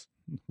this?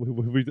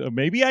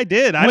 Maybe I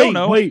did. I don't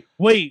know.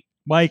 Wait.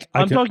 Mike,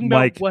 I'm talking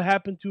about what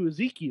happened to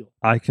Ezekiel.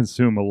 I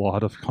consume a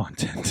lot of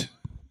content.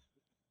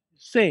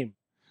 Same.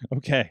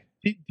 Okay.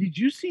 Did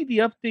you see the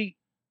update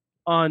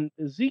on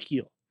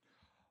Ezekiel?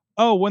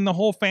 Oh, when the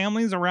whole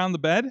family's around the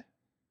bed?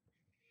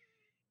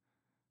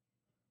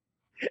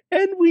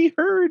 And we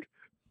heard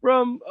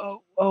from,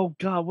 oh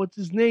God, what's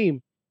his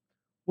name?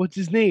 We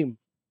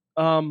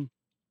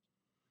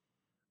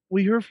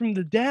heard from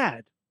the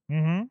dad.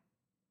 Mm-hmm.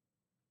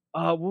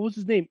 What was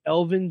his name?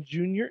 Elvin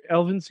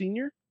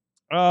Sr.?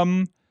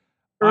 Ernie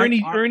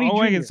Jr.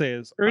 All I can say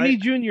is Ernie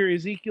Jr.,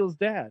 Ezekiel's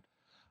dad.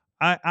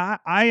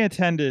 I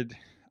attended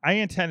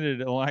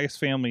Elias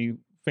family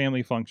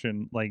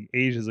function like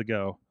ages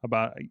ago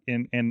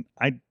and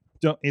I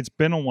don't. It's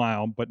been a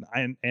while, but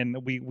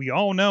we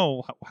all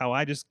know how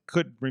I just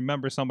couldn't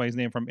remember somebody's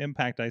name from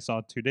Impact I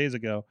saw 2 days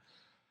ago.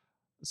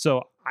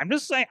 So I'm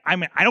just saying. I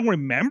mean, I don't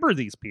remember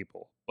these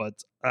people,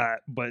 but I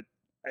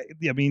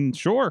mean,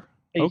 sure.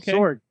 Hey, okay.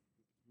 Sorg,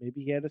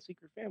 maybe he had a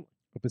secret family.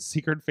 A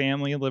secret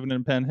family living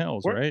in Penn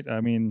Hills, right?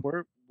 I mean,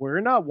 we're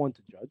not one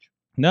to judge.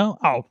 No,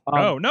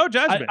 no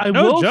judgment. I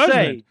no will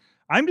judgment. Say,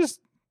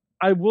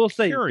 I will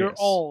say curious. They're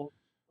all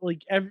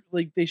like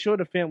they showed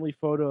a family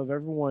photo of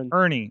everyone.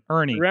 Ernie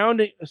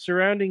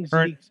surrounding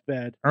Zeke's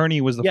bed.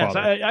 Ernie was the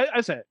father. Yes, I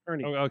said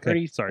Ernie. Oh,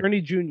 okay, sorry.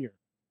 Ernie Jr.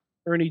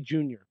 Ernie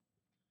Jr.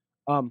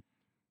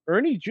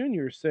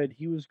 said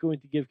he was going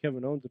to give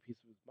Kevin Owens a piece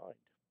of his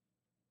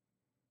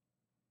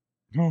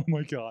Oh mind.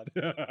 my God.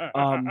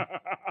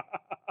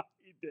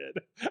 He did.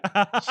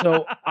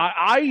 So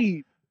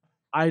I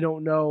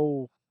don't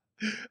know.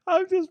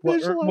 I'm just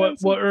visualizing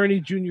what Ernie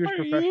Jr.'s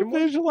profession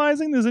was.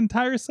 Visualizing this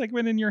entire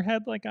segment in your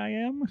head like I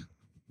am?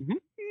 Mm-hmm.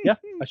 Yeah,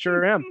 I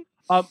sure am.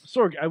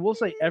 Sorg, I will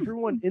say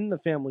everyone in the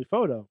family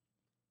photo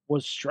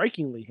was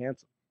strikingly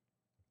handsome.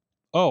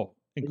 Oh,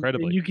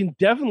 incredibly. And you can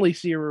definitely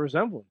see a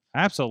resemblance.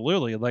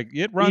 Absolutely. Like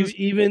it runs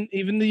even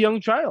the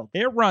young child.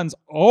 It runs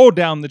all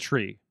down the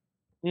tree.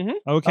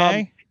 Mm-hmm.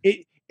 Okay.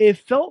 It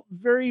felt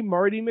very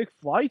Marty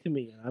McFly to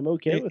me. I'm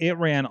okay with it. It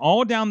ran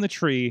all down the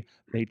tree.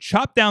 They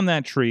chopped down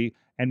that tree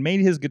and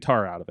made his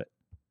guitar out of it.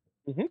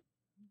 Mm-hmm.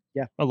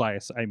 Yeah.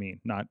 Elias, I mean,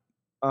 not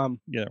the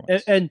other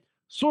ones. And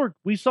Sorg,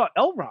 we saw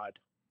Elrod.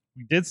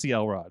 We did see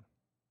Elrod.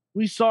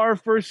 We saw our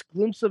first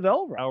glimpse of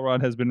Elrod.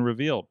 Elrod has been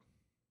revealed.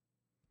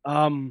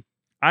 I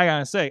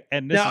gotta say,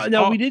 and this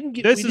we didn't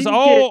get. This is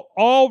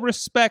all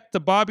respect to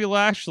Bobby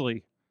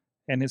Lashley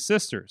and his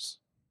sisters.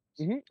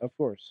 Mm-hmm, of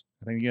course.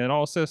 I think you get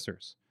all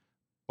sisters.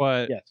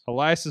 But yes.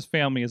 Elias's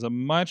family is a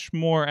much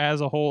more,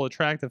 as a whole,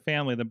 attractive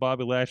family than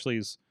Bobby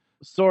Lashley's.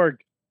 Sorg,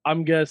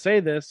 I'm going to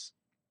say this.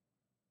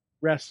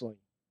 wrestling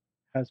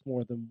has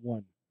more than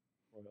one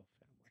royal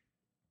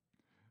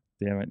family.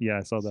 Damn it. Yeah,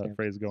 I saw that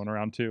phrase going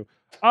around too.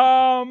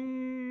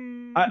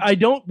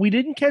 We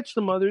didn't catch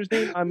the mother's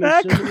name. I'm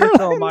Matt assuming it's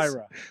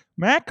Elmira.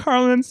 Matt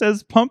Carlin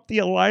says, pump the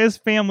Elias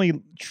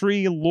family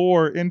tree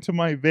lore into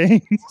my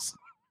veins.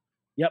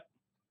 Yep.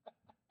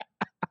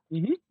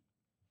 Mm-hmm.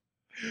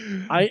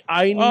 I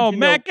need to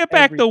Matt, know get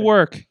back everything. to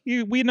work.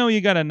 We know you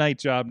got a night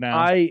job now.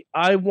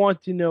 I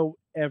want to know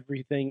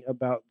everything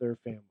about their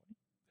family.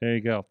 There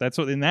you go. That's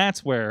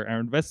where our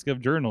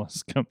investigative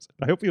journalist comes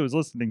in. I hope he was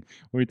listening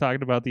when we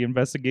talked about the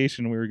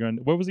investigation we were going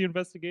to. What was the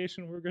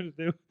investigation we were going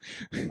to do?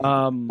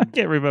 I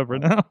can't remember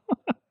now.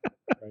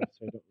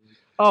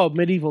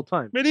 Medieval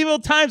times. Medieval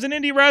times and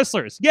indie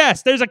wrestlers.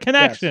 Yes, there's a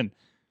connection. Yes.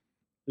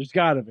 There's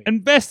got to be.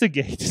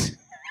 Investigate.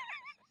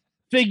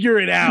 Figure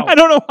it out. I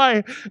don't know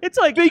why. It's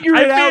like figure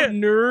it out,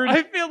 nerd.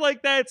 I feel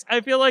like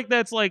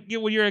that's like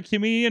when you're a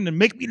comedian and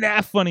make me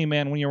laugh funny,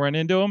 man, when you run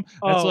into him.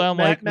 That's what I'm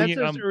Matt like.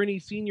 says Ernie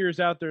Sr. is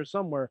out there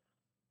somewhere.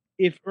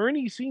 If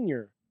Ernie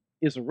Sr.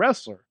 is a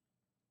wrestler,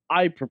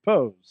 I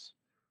propose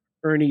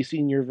Ernie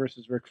Sr.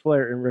 versus Ric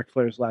Flair in Ric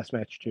Flair's last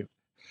match too.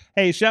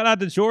 Hey, shout out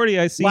to Jordy.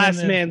 I see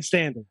last man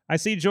standing. I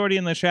see Jordy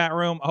in the chat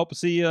room. I hope to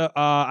see you.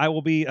 I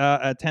will be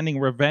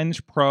attending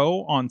Revenge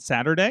Pro on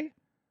Saturday.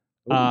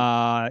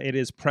 It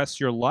is Press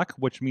Your Luck,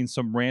 which means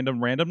some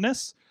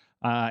randomness,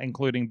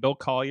 including Bill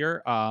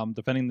Collier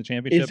defending the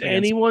championship. Is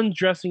anyone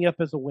dressing up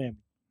as a whammy?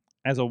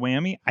 As a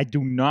whammy? I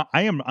do not.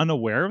 I am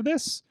unaware of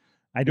this.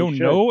 I don't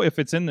know if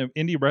it's in the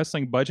indie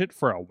wrestling budget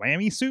for a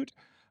whammy suit.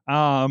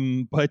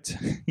 But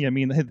yeah, I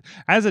mean,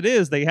 as it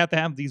is, they have to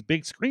have these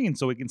big screens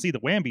so we can see the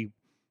whammy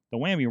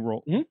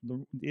roll.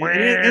 Mm-hmm.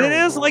 It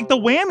is like the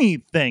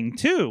whammy thing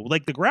too,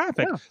 like the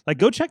graphic. Yeah. Like,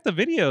 go check the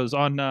videos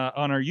on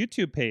our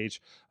YouTube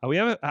page. We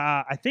have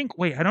I think.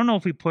 Wait, I don't know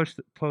if we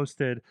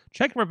posted.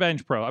 Check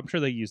Revenge Pro. I'm sure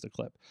they used a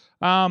clip.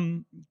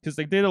 Because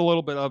they did a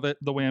little bit of it,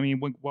 the whammy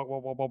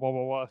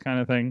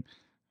kind of thing.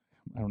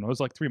 I don't know. It was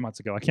like 3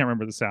 months ago. I can't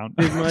remember the sound.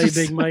 Big money,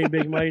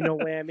 no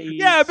whammy.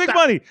 Yeah, big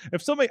money.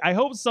 If somebody, I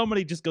hope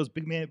somebody just goes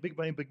big money,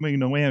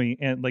 no whammy,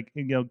 and like,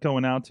 you know,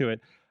 going out to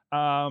it.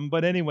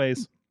 But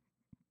anyways.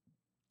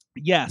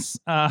 Yes,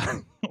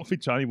 hopefully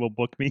Johnny will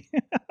book me.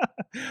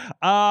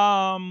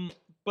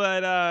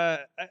 But I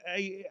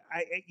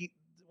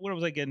what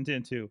was I getting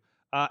into?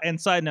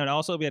 And side note,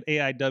 also we had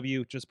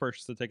AIW just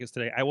purchased the tickets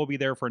today. I will be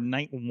there for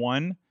night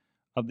 1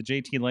 of the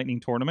JT Lightning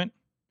tournament.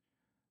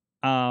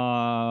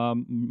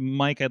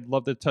 Mike, I'd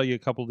love to tell you a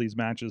couple of these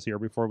matches here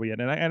before we end,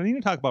 and I need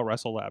to talk about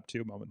Wrestle Lab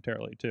too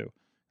momentarily too.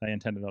 I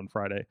intended on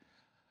Friday.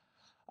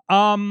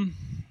 Back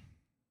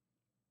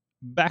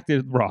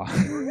to Raw.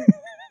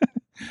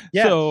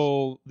 Yes.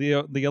 So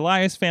the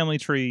Elias family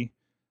tree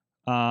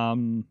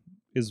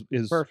is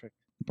perfect.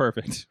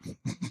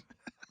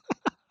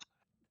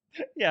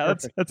 Yeah,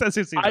 perfect.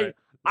 That's right.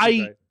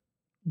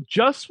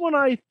 Just when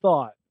I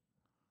thought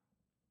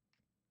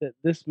that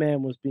this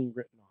man was being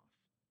written off,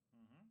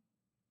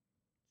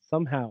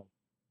 somehow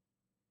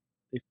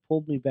they've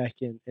pulled me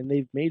back in and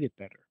they've made it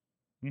better.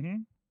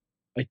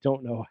 I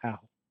don't know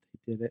how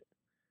they did it,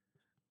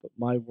 but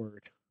my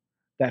word,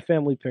 that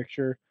family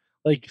picture.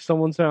 Like,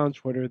 someone said on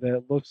Twitter that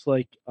it looks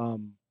like a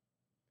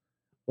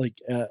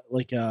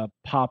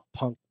pop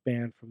punk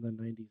band from the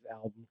 90s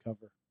album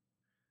cover.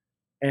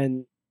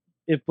 And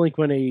if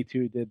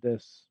Blink-182 did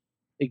this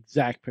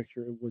exact picture,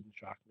 it wouldn't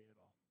shock me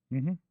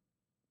at all.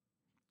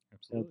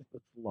 Absolutely.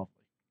 That's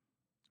lovely.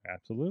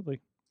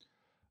 Absolutely.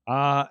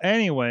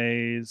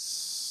 Anyways,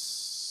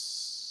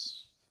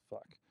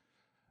 fuck.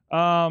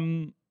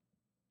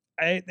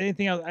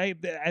 Anything else? I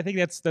think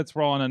that's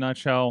Raw in a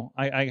nutshell.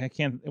 I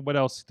can't. What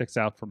else sticks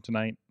out from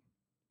tonight?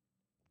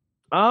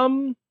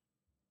 Nothing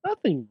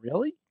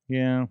really.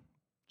 Yeah,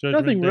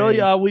 nothing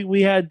really.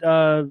 We had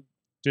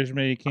Judgment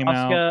Day came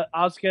out.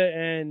 Asuka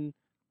and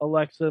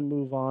Alexa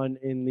move on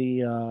in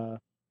the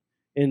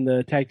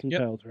tag team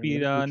title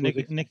tournament.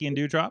 Beat Nikki and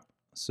Doudrop.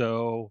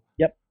 So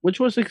which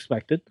was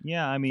expected.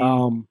 Yeah, I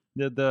mean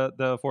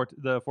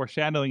the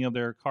foreshadowing of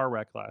their car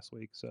wreck last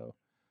week. So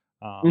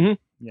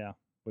yeah,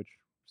 which.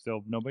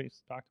 Still,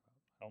 nobody's talked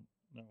about.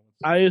 I don't know.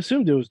 I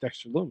assumed it was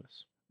Dexter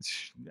Lumis.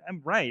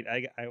 I'm right.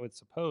 I would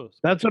suppose.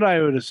 That's what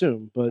I would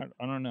assume, but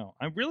I don't know.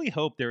 I really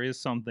hope there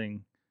is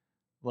something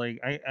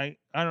like I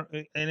don't,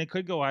 and it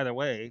could go either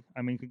way.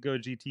 I mean, it could go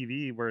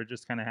GTV where it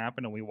just kind of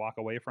happened and we walk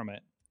away from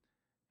it.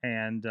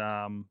 And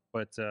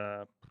but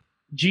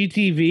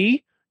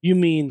GTV? You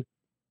mean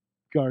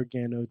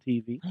Gargano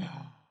TV?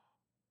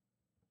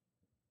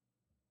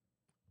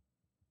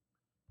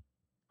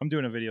 I'm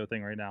doing a video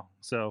thing right now,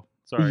 so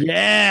sorry.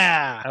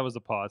 Yeah, that was a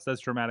pause. That's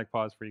dramatic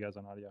pause for you guys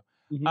on audio.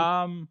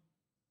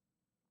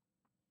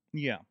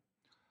 Yeah.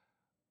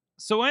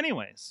 So,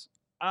 anyways,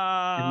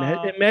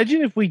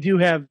 imagine if we do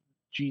have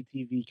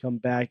GTV come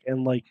back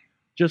and like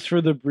just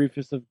for the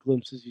briefest of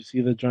glimpses, you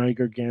see the Johnny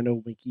Gargano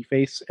winky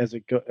face as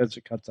it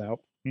cuts out.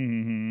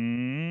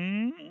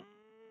 Man,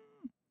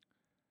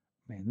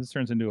 this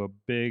turns into a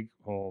big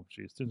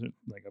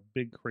like a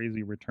big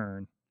crazy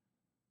return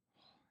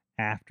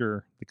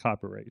after the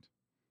copyright.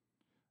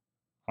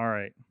 All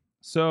right.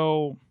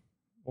 So,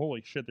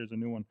 holy shit, there's a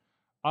new one.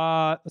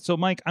 So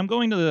Mike, I'm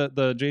going to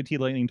the JT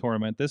Lightning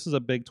tournament. This is a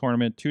big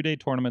tournament, 2-day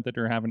tournament that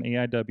they're having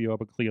AIW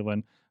up at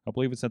Cleveland. I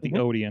believe it's at the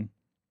Odeon.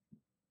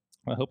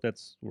 I hope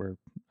that's where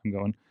I'm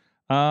going.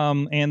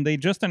 And they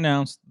just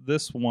announced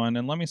this one,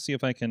 and let me see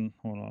if I can.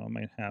 Hold on, I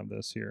might have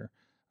this here.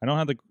 I don't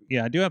have the.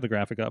 Yeah, I do have the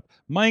graphic up.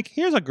 Mike,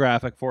 here's a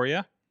graphic for you.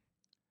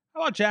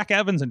 How about Jack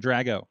Evans and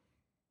Drago?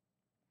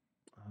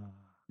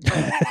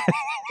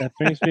 That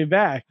brings me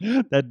back.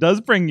 That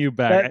does bring you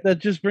back. That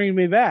just brings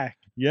me back.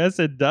 Yes,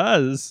 it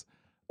does.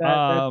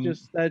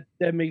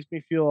 That makes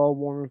me feel all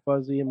warm and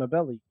fuzzy in my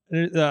belly.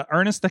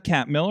 Ernest the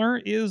Cat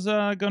Miller is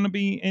going to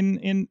be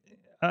in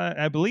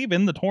I believe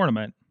in the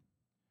tournament.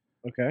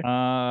 Okay.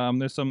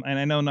 There's some, and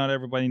I know not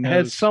everybody knows.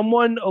 Has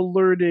someone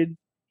alerted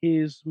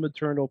his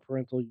maternal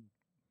parental?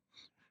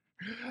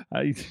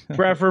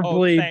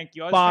 Preferably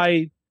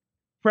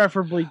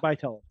preferably by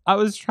telephone. I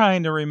was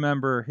trying to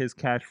remember his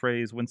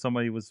catchphrase when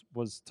somebody was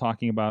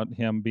talking about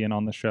him being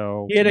on the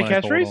show. He had a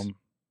catchphrase?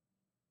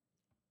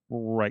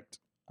 Right.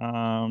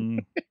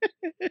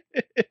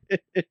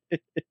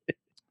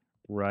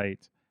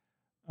 Right.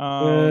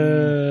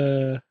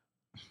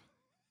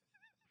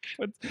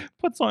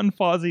 Puts on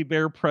Fozzie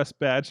Bear press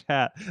badge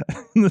hat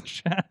in the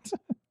chat.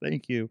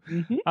 Thank you.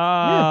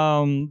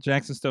 Mm-hmm.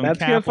 Jackson Stone That's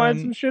Kaplan. Gonna find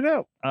some shit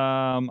out.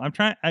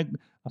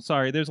 I'm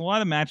sorry, there's a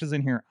lot of matches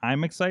in here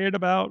I'm excited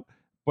about,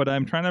 but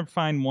I'm trying to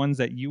find ones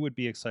that you would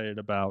be excited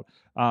about.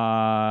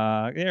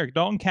 Eric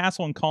Dalton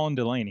Castle and Colin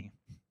Delaney.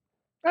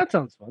 That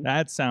sounds fun.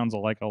 That sounds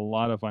like a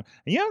lot of fun.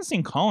 And you haven't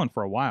seen Colin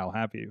for a while,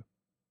 have you?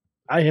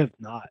 I have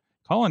not.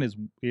 Colin is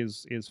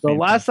the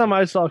last time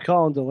I saw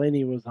Colin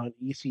Delaney was on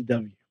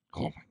ECW.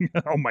 Oh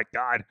my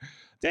God,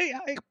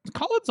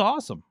 Colin's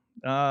awesome.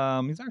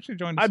 He's actually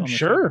joined us I'm on the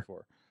sure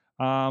show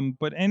before.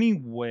 But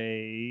anyways,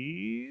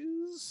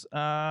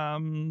 yeah,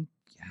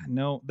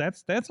 no,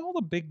 that's all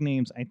the big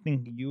names. I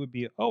think you would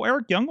be. Oh,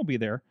 Eric Young will be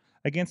there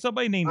against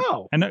somebody named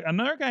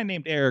another guy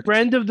named Eric.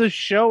 Friend of the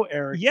show,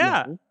 Eric.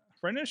 Yeah, Young.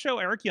 Friend of the show,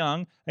 Eric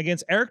Young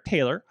against Eric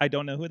Taylor. I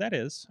don't know who that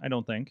is. I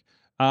don't think.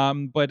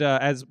 But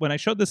as when I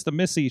showed this to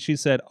Missy, she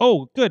said,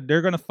 "Oh, good,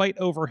 they're going to fight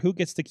over who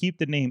gets to keep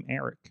the name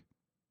Eric."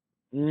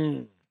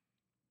 I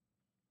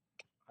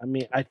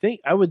mean,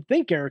 I would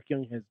think Eric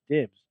Young has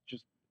dibs,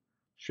 just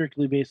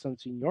strictly based on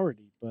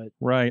seniority, but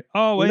right.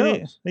 Oh,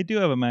 they do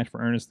have a match for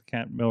Ernest the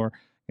Cat Miller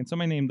and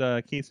somebody named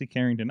Casey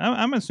Carrington.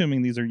 I'm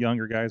assuming these are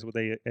younger guys with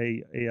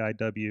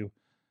AIW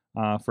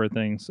for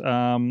things.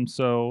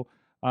 So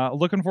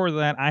looking forward to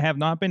that. I have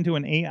not been to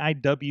an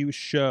AIW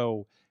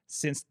show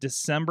since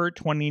December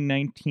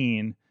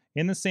 2019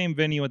 in the same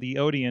venue at the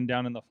Odeon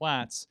down in the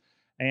Flats.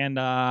 And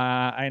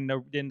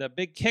in the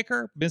big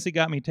kicker, Missy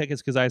got me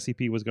tickets because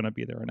ICP was going to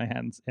be there, and I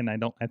hadn't. And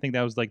I think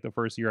that was like the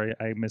first year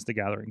I missed the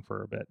gathering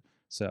for a bit.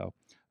 So,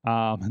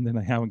 and then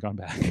I haven't gone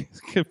back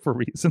for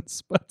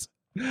reasons. But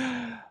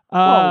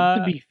well,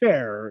 to be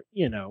fair,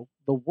 the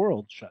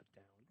world shut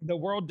down. The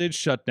world did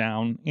shut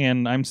down,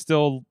 and I'm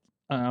still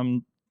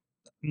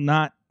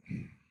not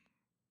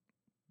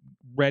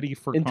ready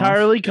for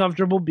entirely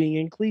comfortable being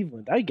in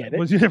Cleveland. I get it.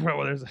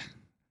 Well, there's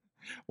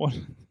well.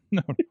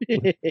 No.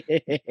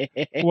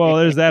 Well,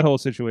 there's that whole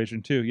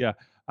situation too. Yeah.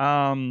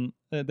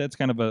 That's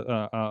kind of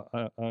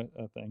a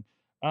thing.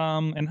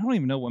 And I don't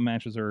even know what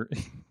matches are.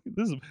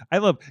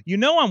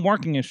 I'm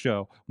working a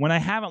show when I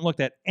haven't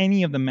looked at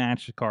any of the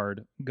match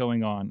card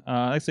going on.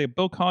 I say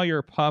Bill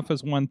Collier Puff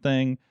is one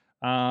thing.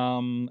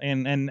 And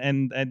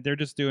they're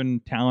just doing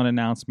talent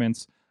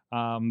announcements.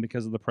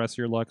 Because of the Press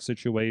Your Luck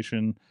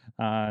situation.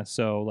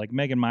 So like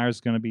Megan Myers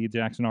is going to be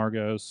Jackson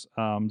Argos,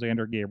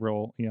 Xander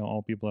Gabriel,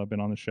 all people have been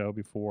on the show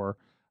before.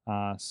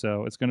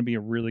 So it's going to be a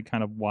really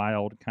kind of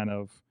wild kind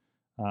of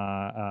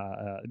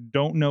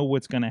don't know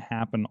what's going to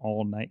happen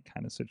all night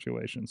kind of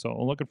situation. So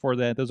I'm looking forward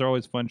to that. Those are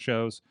always fun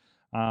shows.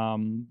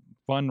 Fun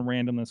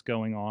randomness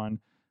going on.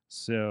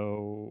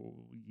 So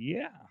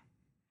yeah.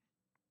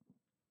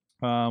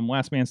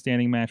 Last man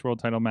standing match, world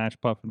title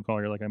match, Puff and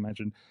Collier, like I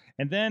mentioned.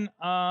 And then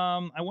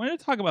I wanted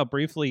to talk about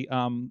briefly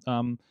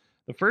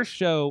the first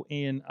show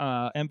in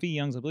MV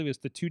Young's, I believe it's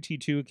the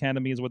 2T2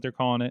 Academy is what they're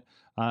calling it.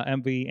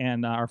 MV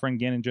and our friend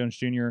Gannon Jones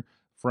Jr.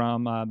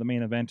 from the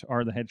main event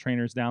are the head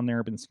trainers down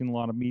there. Been seeing a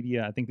lot of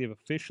media. I think they've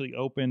officially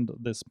opened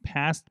this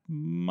past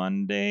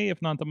Monday, if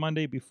not the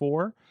Monday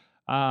before.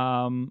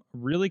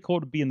 Really cool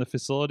to be in the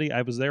facility.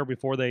 I was there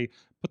before they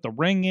put the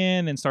ring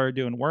in and started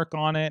doing work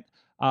on it.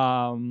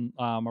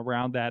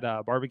 Around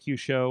that barbecue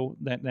show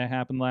that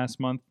happened last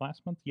month.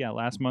 Last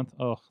month.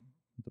 Oh,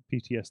 the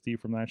PTSD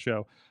from that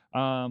show.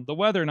 The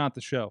weather, not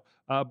the show.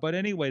 But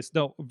anyways,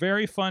 no,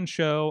 very fun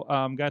show.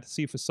 Got to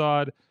see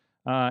Facade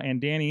and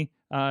Danny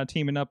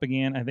teaming up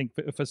again. I think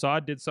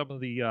Facade did some of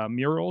the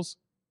murals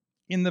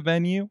in the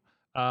venue.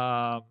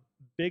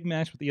 Big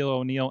match with Elo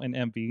O'Neill and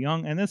MV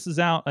Young. And this is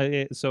out,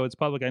 so it's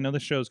public. I know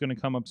the show is going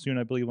to come up soon,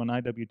 I believe, on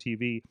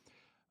IWTV.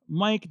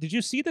 Mike, did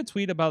you see the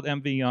tweet about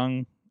MV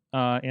Young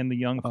and the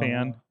Young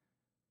fan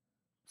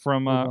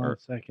from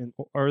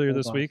earlier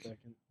this week?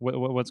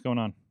 What's going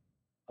on?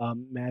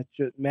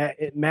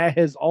 Matt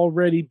has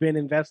already been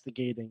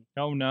investigating.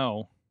 Oh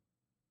no.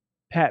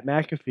 Pat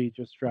McAfee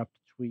just dropped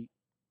a tweet.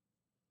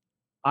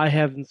 I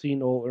haven't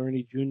seen old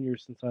Ernie Jr.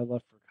 since I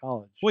left for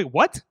college. Wait,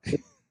 what?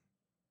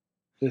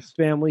 This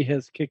family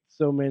has kicked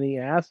so many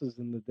asses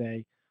in the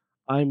day.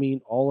 I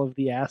mean, all of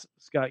the asses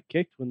got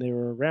kicked when they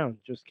were around,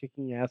 just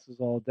kicking asses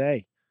all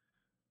day.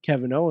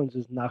 Kevin Owens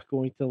is not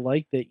going to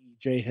like that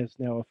EJ has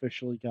now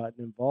officially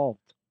gotten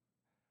involved.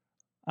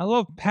 I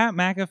love Pat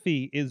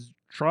McAfee is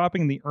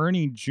dropping the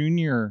Ernie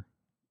Jr.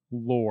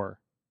 lore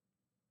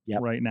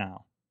right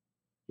now.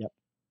 Yep.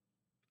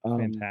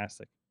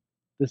 Fantastic.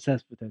 This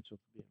has potential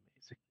to be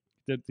amazing.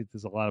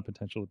 There's a lot of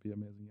potential to be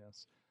amazing,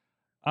 yes.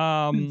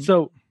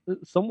 So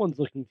someone's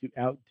looking to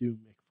outdo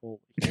Mick Foley.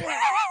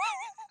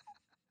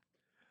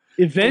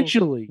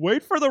 Eventually.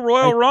 Wait for the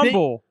Royal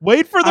Rumble.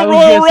 Wait for the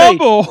Royal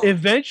Rumble.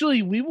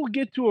 Eventually, we will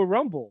get to a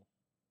Rumble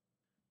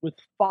with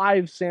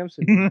 5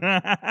 Samson.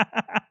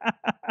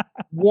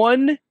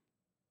 One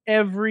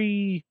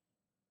every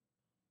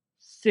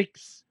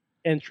 6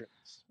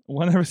 entrants.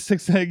 One every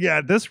 6. Yeah,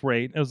 at this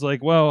rate, it was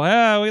like, well,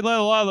 we let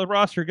a lot of the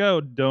roster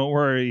go. Don't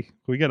worry.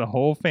 We got a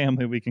whole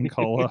family we can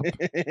call up.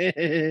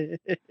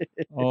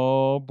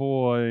 Oh,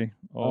 boy.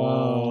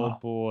 Oh,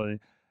 boy.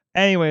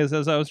 Anyways,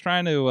 as I was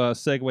trying to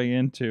segue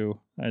into,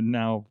 and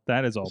now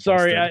that is all.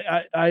 Sorry,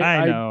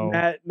 I know.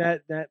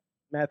 Matt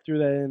threw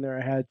that in there.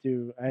 I had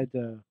to.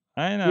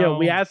 I know. Yeah,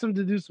 we asked him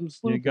to do some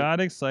sleuthing. You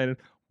got excited.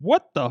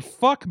 What the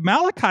fuck?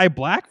 Malachi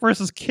Black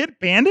versus Kid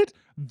Bandit?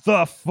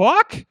 The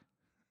fuck?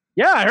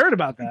 Yeah, I heard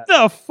about that.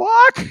 The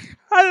fuck?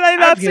 How did I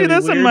not see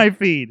this in my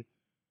feed?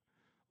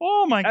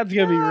 Oh my god. That's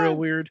gonna be real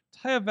weird.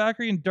 Taya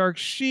Valkyrie and Dark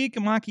Sheik,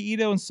 Maki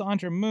Ito and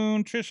Sandra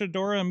Moon, Trisha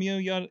Dora and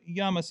Miyu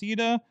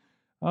Yamashita.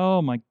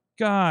 Oh my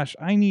gosh,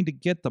 I need to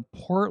get to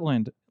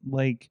Portland.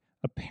 Like,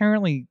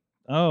 apparently,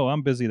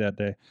 I'm busy that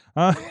day.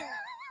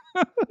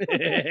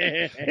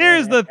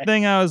 Here's the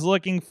thing I was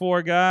looking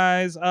for,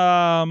 guys.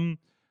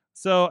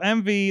 So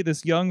MV,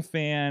 this young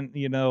fan,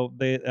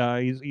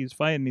 he's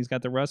fighting. He's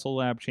got the Wrestle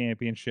Lab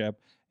Championship,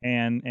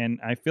 and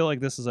I feel like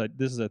this is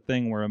a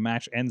thing where a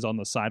match ends on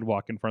the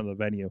sidewalk in front of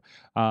the venue,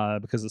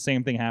 because the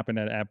same thing happened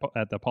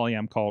at the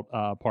Polyam Cult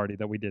party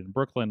that we did in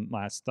Brooklyn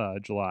last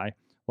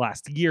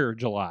year,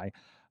 July.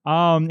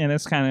 And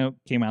this kind of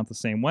came out the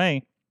same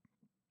way.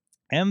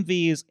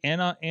 MV's in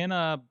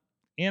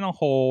a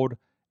hold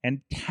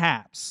and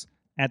taps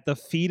at the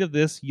feet of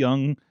this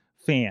young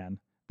fan.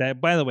 That,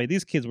 by the way,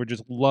 these kids were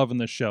just loving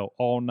the show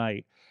all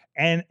night.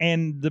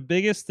 And the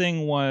biggest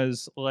thing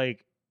was,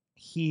 like,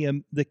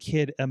 the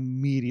kid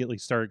immediately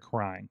started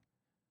crying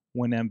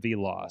when MV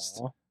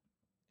lost. Aww.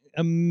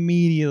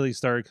 Immediately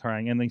started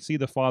crying, and they see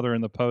the father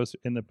in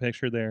the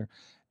picture there.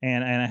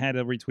 And I had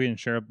to retweet and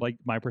share, like,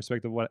 my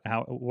perspective what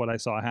I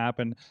saw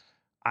happen.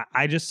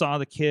 I just saw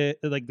the kid,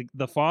 like,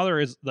 the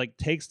father is like,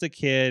 takes the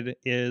kid,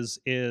 is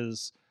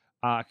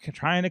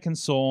trying to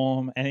console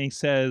him, and he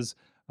says,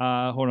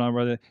 hold on,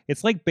 brother,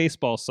 it's like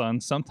baseball, son.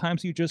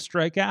 Sometimes you just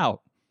strike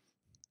out.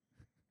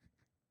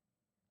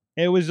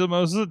 It was the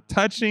most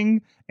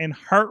touching and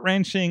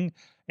heart-wrenching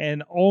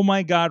and, oh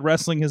my god,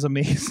 wrestling is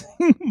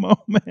amazing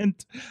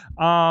moment.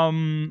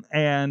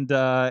 And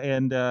MV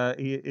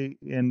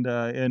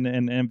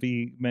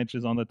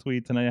mentions on the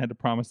tweet tonight, I had to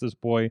promise this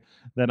boy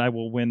that I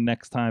will win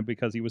next time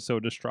because he was so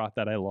distraught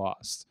that I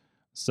lost.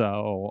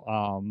 So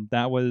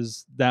that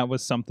was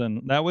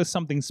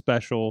something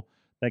special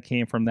that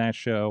came from that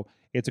show.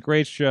 It's a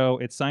great show.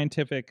 It's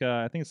scientific.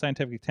 I think it's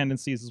Scientific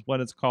Tendencies is what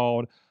it's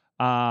called.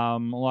 A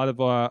lot of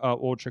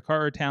old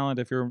Chikara talent.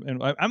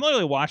 I'm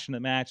literally watching the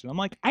match and I'm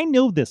like, I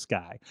know this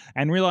guy,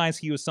 and realize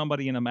he was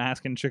somebody in a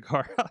mask in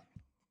Chikara.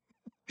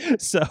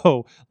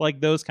 So, like,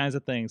 those kinds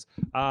of things.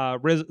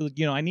 Riz,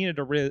 I needed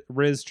a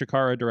Riz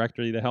Chikara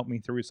directory to help me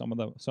through some of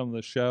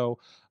the show.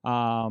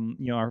 Our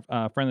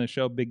friend of the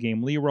show, Big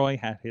Game Leroy,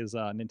 had his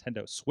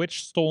Nintendo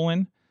Switch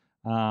stolen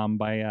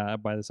by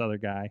this other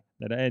guy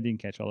that I didn't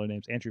catch all their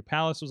names. Andrew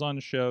Palace was on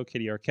the show.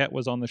 Kitty Arquette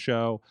was on the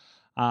show.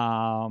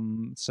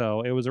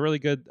 So it was a really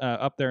good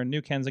up there in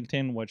New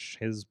Kensington, which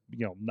is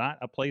not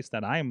a place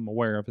that I'm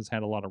aware of has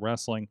had a lot of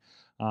wrestling.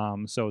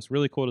 So it's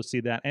really cool to see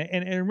that,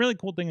 and a really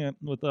cool thing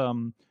with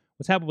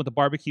what's happened with the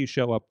barbecue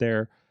show up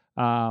there.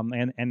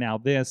 And now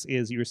this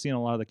is, you're seeing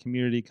a lot of the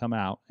community come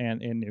out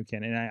and in New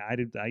Ken, and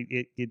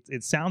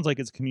it sounds like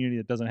it's a community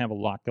that doesn't have a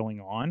lot going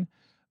on.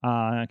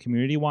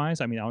 Community wise,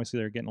 I mean, obviously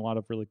they're getting a lot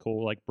of really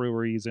cool, like,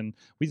 breweries, and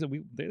they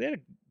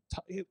had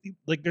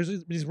like,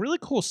 there's these really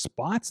cool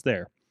spots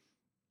there.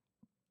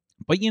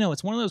 But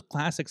it's one of those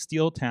classic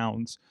steel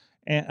towns,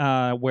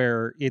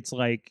 where it's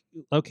like,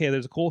 okay,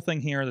 there's a cool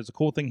thing here, there's a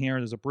cool thing here,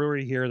 there's a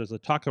brewery here, there's a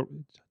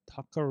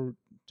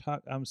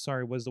I'm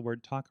sorry, what's the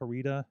word?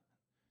 Taqueria.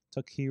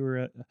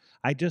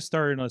 I just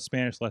started on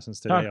Spanish lessons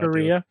today.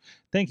 Taqueria.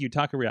 Thank you,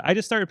 Taqueria. I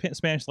just started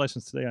Spanish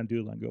lessons today on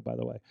Duolingo, by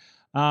the way.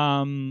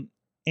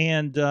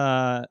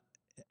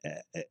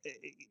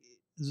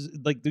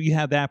 Like, you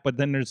have that, but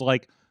then there's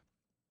like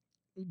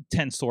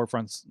 10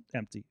 storefronts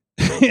empty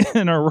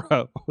in a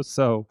row.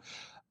 So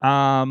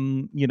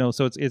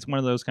So it's one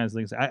of those kinds of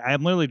things.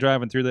 I'm literally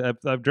driving through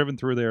I've driven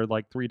through there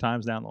like 3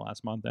 times now in the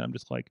last month, and I'm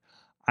just like,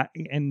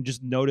 and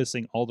just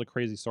noticing all the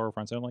crazy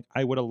storefronts. I'm like,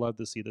 I would have loved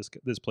to see this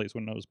place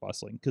when it was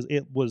bustling, because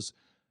it was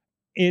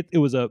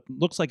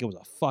looks like it was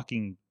a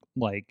fucking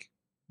like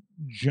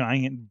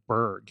giant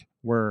burg,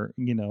 where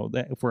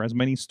that for as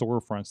many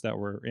storefronts that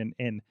were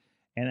in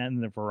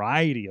and the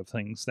variety of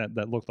things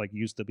that looked like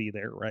used to be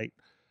there, right?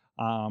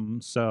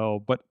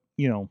 But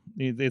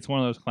it's one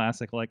of those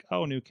classic, like,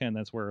 oh, New Ken,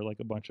 that's where like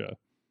a bunch of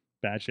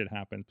bad shit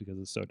happens because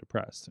it's so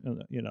depressed,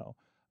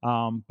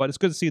 but it's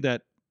good to see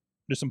that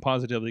there's some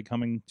positivity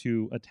coming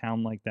to a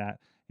town like that,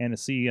 and to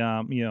see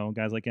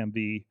guys like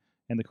MV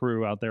and the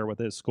crew out there with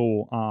his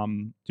school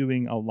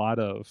doing a lot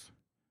of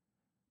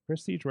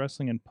Prestige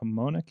Wrestling in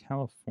Pomona,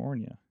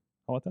 California.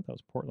 Oh, I thought that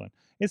was Portland.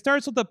 It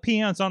starts with the P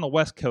and it's on the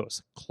West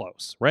Coast.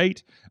 Close,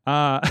 right?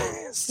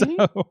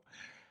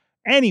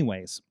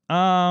 Anyways,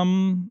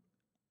 so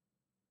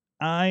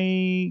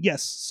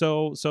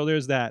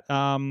there's that.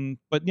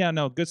 But yeah,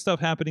 no, good stuff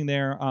happening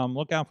there.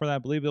 Look out for that. I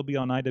believe it'll be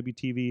on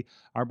IWTV.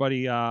 Our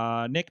buddy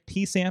Nick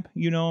P-Samp,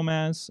 you know him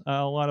as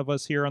a lot of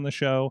us here on the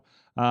show,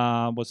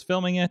 was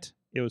filming it.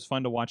 It was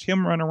fun to watch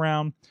him run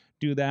around,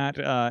 do that,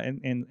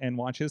 and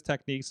watch his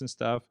techniques and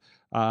stuff.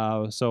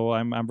 So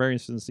I'm very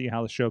interested to see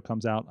how the show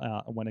comes out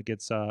when it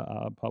gets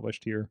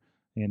published here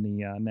in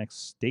the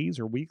next days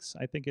or weeks,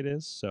 I think it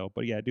is. So,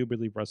 but yeah, I do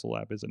believe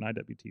WrestleLab is an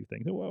IWTV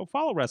thing. Well,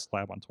 follow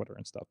WrestleLab on Twitter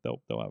and stuff. They'll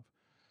have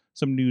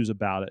some news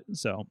about it.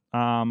 So,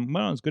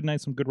 well, it's good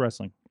night, some good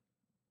wrestling.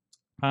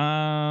 We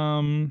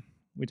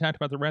talked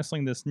about the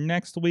wrestling this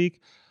next week.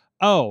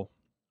 Oh,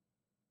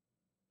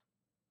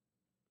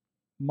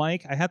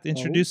 Mike, I have to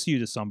introduce you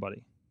to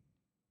somebody.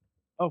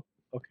 Oh,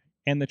 okay.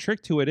 And the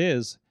trick to it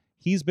is,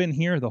 he's been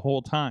here the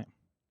whole time.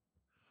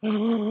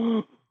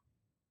 Elrod?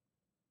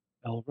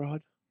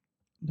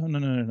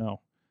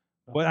 No.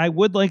 But I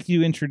would like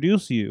to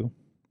introduce you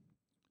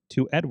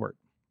to Edward.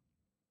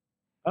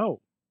 Oh,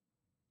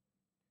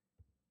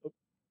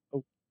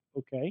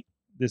 okay.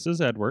 This is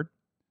Edward.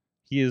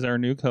 He is our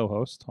new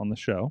co-host on the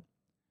show.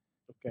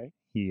 Okay.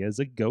 He is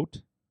a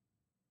goat.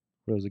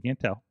 Rosa can't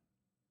tell.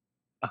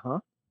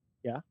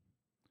 Yeah.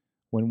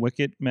 When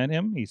Wicket met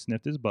him, he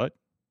sniffed his butt.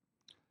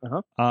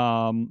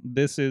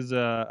 This is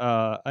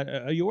are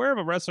you aware of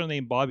a wrestler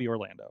named Bobby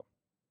Orlando?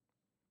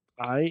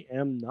 I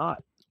am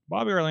not.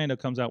 Bobby Orlando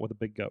comes out with a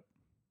big goat.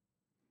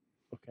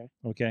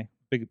 Okay.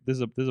 Big. This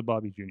is a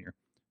Bobby Jr.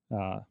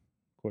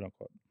 Quote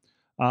unquote.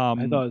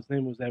 I thought his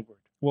name was Edward.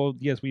 Well,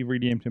 yes, we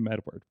renamed him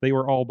Edward. They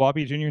were all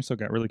Bobby Jr., so it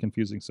got really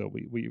confusing. So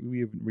we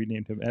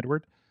renamed him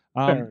Edward.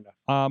 Fair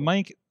enough.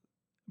 Mike,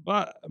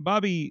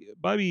 Bobby.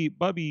 We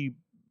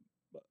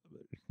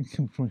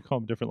call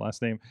him a different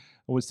last name.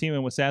 Was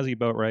teaming with Sazzy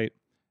Boatwright,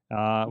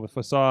 with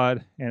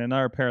Facade, and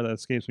another pair that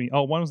escapes me.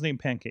 Oh, one was named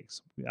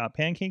Pancakes.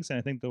 Pancakes, and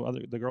I think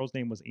the girl's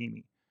name was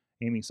Amy.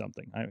 Amy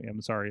something. I'm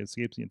sorry, it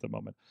escapes me at the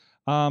moment.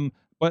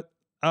 But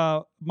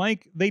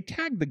Mike, they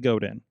tagged the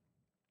goat in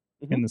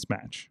this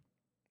match,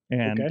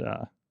 and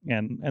okay.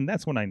 And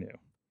that's when I knew.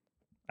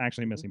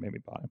 Actually, Missy made me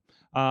buy him.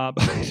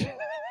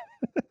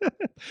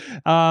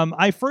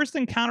 I first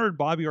encountered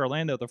Bobby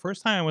Orlando the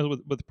first time I was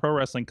with Pro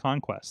Wrestling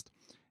Conquest,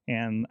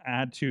 and I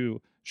had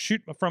to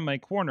shoot from my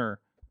corner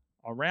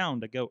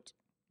around a goat.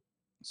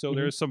 So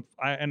there's some,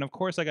 and of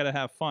course I got to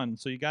have fun.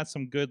 So you got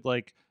some good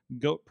like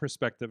goat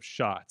perspective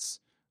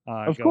shots.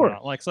 Of course,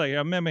 like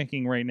I'm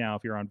mimicking right now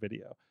if you're on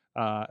video.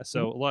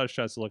 So a lot of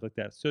shots look like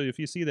that. So if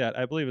you see that,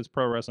 I believe it's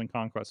Pro Wrestling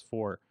Conquest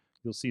 4.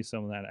 You'll see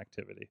some of that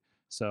activity.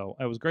 So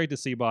it was great to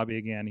see Bobby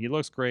again. He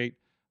looks great.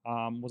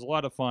 Was a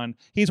lot of fun.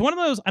 He's one of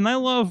those, and I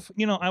love,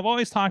 I've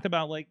always talked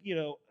about like,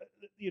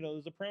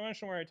 there's a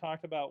promotion where I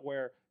talked about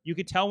where you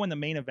could tell when the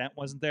main event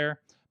wasn't there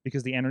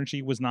because the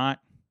energy was not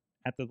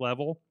at the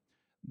level.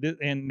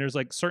 And there's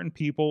like certain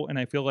people, and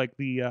I feel like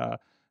the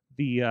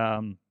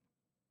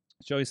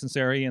Joey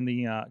Sinceri and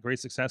the Great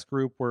Success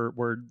Group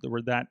were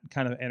that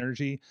kind of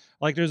energy.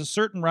 Like there's a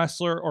certain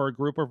wrestler or a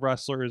group of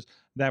wrestlers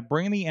that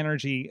bring the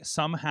energy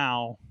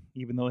somehow,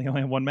 even though they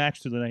only have one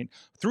match through the night,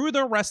 through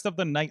the rest of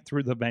the night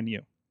through the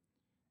venue.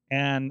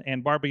 And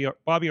Bobby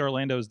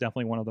Orlando is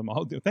definitely one of them.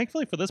 Oh,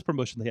 thankfully for this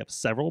promotion, they have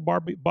several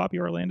Bobby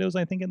Orlandos,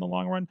 I think, in the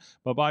long run.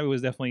 But Bobby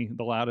was definitely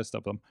the loudest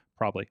of them,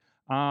 probably.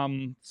 But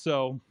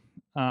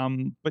no,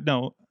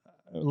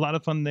 a lot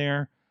of fun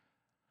there.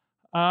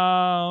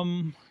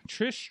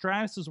 Trish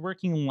Stratus is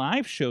working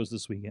live shows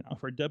this weekend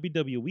for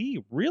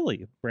WWE.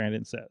 Really,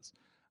 Brandon says.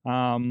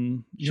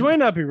 She might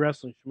not be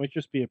wrestling. She might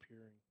just be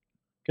appearing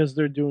because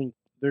they're going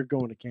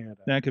to Canada.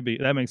 That could be.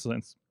 That makes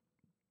sense.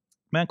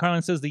 Matt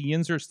Carlin says the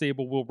Yinzer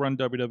stable will run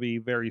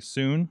WWE very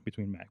soon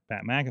between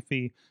Pat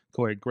McAfee,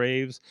 Corey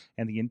Graves,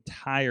 and the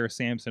entire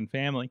Samson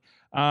family.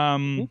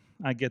 I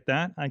get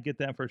that. I get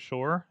that for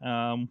sure.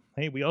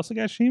 Hey, we also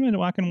got Sheeman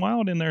walking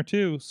wild in there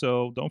too,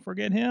 so don't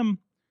forget him.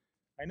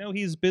 I know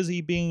he's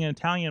busy being an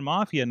Italian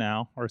mafia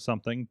now or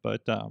something,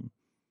 but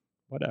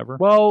whatever.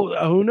 Well,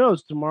 who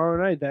knows?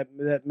 Tomorrow night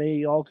that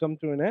may all come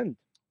to an end.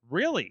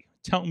 Really?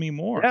 Tell me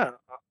more. Yeah,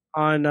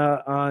 on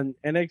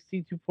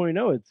NXT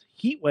 2.0. It's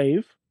Heat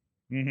Wave.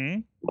 Mm-hmm.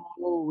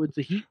 Oh, it's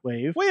a Heat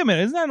Wave. Wait a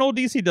minute, isn't that an old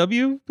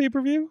ECW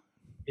pay-per-view?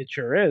 It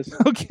sure is.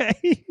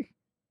 Okay.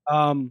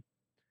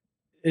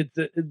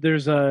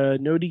 There's a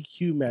no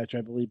DQ match,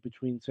 I believe,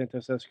 between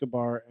Santos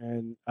Escobar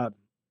and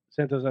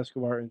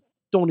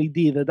Tony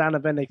D, the Don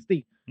of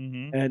NXT.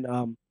 Mm-hmm.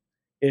 And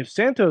if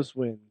Santos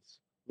wins,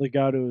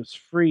 Legado is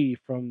free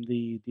from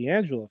the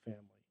D'Angelo family.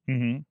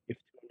 Mm-hmm. If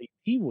Tony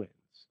D wins,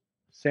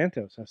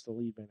 Santos has to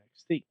leave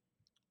NXT.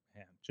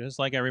 Yeah, just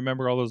like I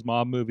remember all those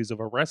mob movies of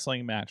a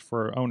wrestling match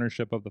for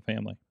ownership of the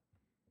family.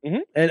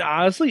 Mm-hmm. And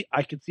honestly,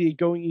 I could see it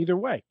going either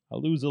way. A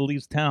loser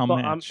leaves town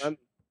match.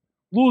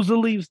 Loser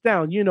leaves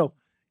town. You know,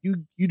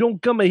 you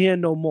don't come here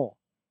no more.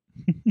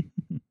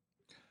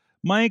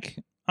 Mike,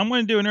 I'm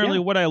going to do an early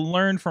what I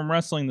learned from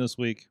wrestling this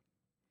week.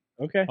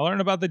 Okay. I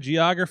learned about the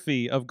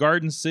geography of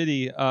Garden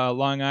City,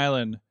 Long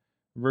Island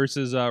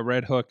versus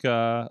Red Hook,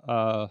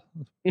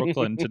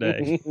 Brooklyn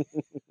today.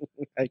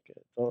 I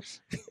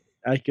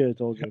could have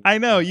told you. I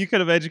know you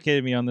could have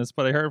educated me on this,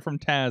 but I heard from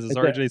Taz as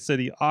RJ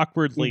City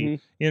awkwardly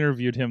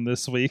interviewed him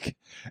this week.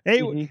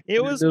 It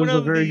was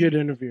a very good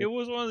interview. It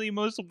was one of the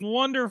most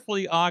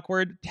wonderfully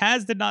awkward.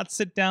 Taz did not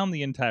sit down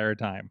the entire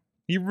time.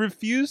 He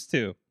refused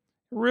to.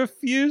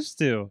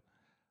 Taz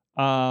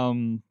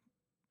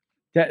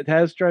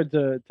tried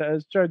to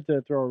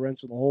throw a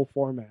wrench in the whole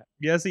format.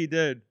 Yes, he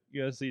did.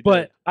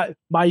 But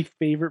my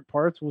favorite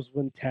parts was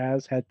when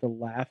Taz had to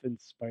laugh in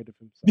spite of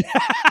himself.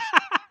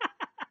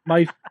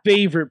 My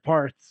favorite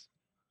parts.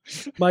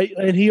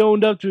 And he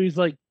owned up to it. He's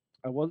like,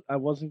 I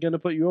wasn't gonna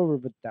put you over,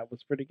 but that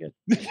was pretty good.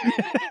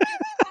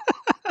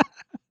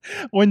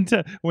 when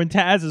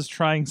Taz is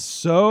trying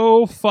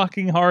so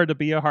fucking hard to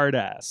be a hard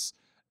ass,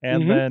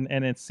 and then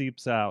it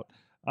seeps out.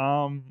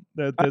 I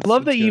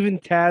love that even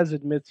Taz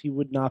admits he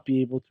would not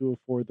be able to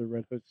afford the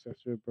Red Hook Center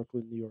in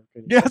Brooklyn, New York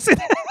anymore. Yes.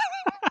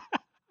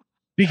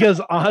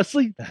 Because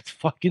honestly, that's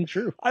fucking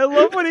true. I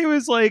love when he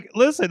was like,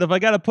 listen, if I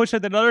got to push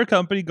at another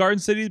company, Garden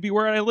City would be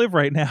where I live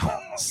right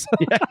now.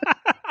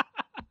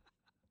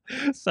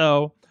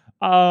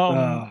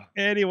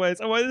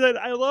 Anyways,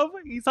 I love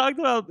he talked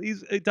about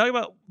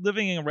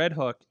living in Red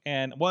Hook,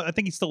 and I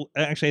think he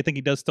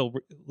does still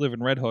live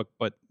in Red Hook,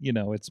 but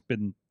it's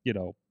been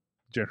gentrified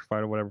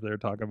or whatever they were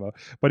talking about.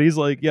 But he's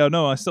like, yeah,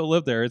 no, I still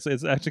live there. It's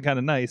actually kind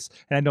of nice,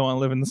 and I don't want to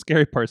live in the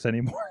scary parts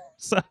anymore.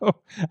 So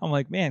I'm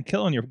like, man,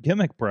 killing your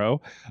gimmick, bro.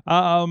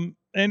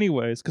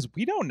 Anyways, because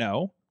we don't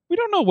know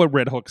what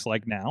Red Hook's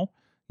like now,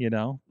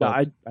 But,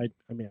 I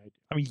mean,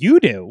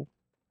 you do,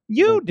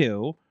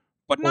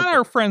 but not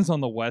our friends on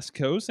the West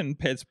Coast and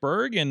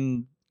Pittsburgh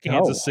and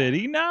Kansas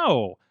City.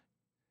 No.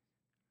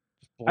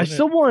 I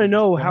still want to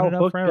know how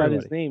Hook got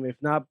his name, if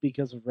not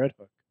because of Red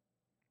Hook.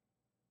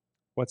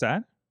 What's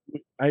that?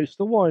 I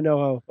still want to know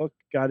how Hook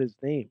got his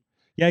name.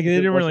 Yeah, they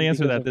didn't really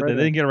answer that. They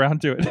didn't get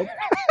around to it.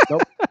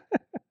 Nope.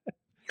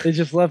 They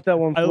just left that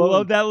one floating. I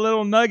love that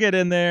little nugget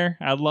in there.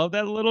 I love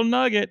that little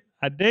nugget.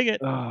 I dig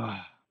it.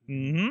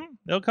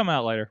 They'll come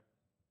out later.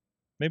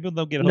 Maybe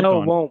they'll get hooked on.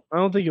 No, it won't. I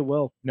don't think it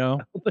will. No?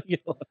 I don't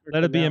think it'll ever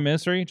Let it be a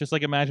mystery, just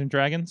like Imagine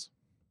Dragons?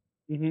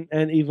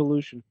 And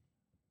Evolution.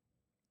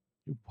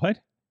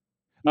 What?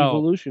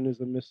 Evolution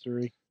is a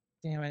mystery.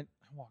 Damn it.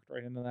 I walked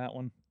right into that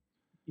one.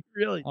 You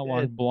really did. I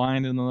walked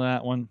blind into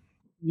that one.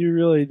 You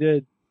really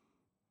did.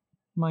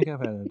 Mike,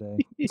 I've had a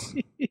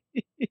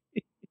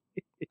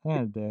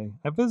day.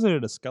 I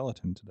visited a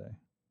skeleton today.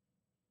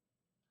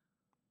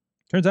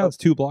 Turns out it's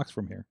 2 blocks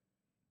from here.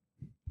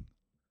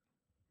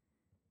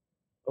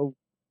 Oh,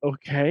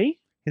 okay.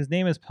 His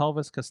name is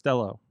Pelvis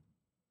Costello.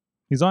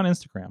 He's on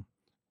Instagram.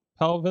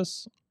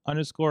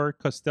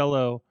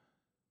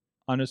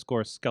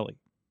 Pelvis_Costello_Skelly.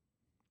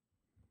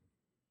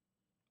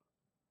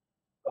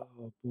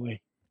 Oh boy.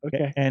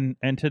 Okay. And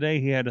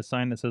today he had a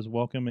sign that says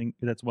welcoming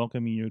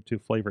you to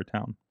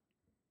Flavortown.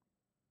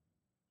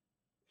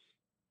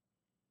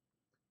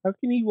 How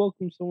can he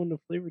welcome someone to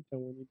Flavortown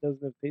when he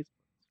doesn't have taste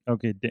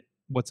buds? Okay,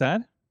 what's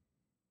that?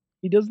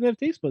 He doesn't have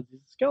taste buds.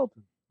 He's a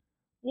skeleton.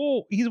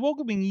 Well, he's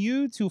welcoming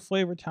you to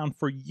Flavortown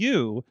for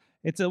you.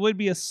 It would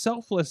be a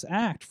selfless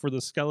act for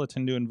the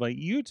skeleton to invite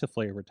you to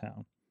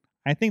Flavortown.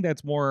 I think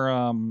that's more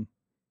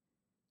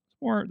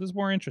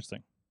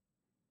interesting.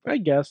 I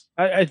guess.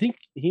 I think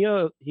he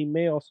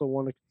may also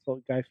want to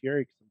consult Guy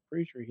Fieri because I'm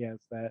pretty sure he has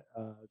that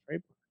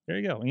trademark. There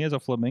you go. He has a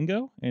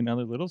flamingo and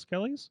other little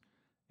skellies,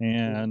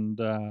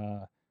 and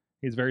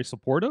he's very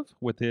supportive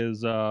with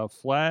his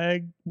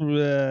flag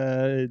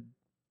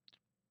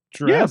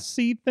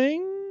dressy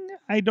thing.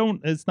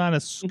 It's not a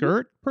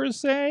skirt per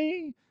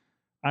se.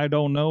 I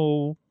don't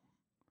know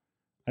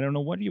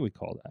what you would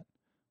call that.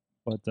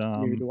 But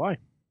neither do I.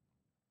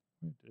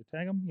 Did I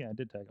tag him? Yeah, I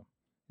did tag him.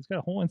 He's got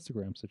a whole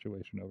Instagram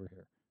situation over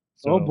here.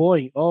 So, oh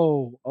boy.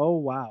 Oh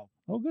wow.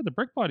 Oh good, the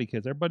Brick Body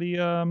Kids. Everybody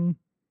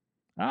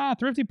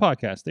Thrifty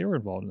Podcast. They were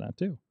involved in that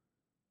too.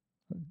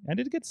 I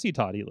did get to see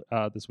Toddy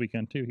this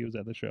weekend too. He was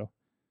at the show.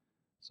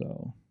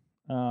 So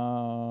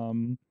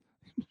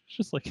it's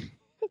just like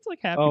it's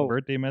like happy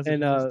birthday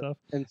messages and stuff.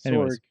 And Sorg.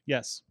 Anyways,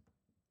 yes.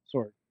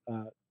 Sorg.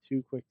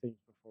 2 quick things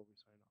before we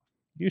sign off.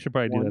 You should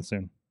probably do that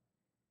soon.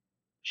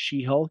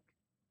 She-Hulk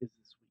is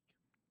this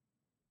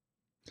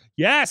week.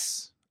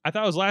 Yes! I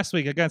thought it was last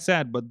week. I got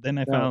sad, but then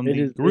I found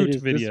the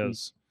Groot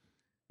videos.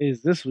 It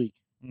is this week.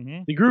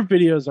 Mm-hmm. The Groot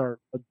videos are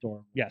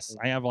adorable. Yes,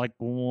 I have like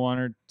 1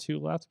 or 2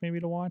 left maybe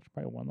to watch.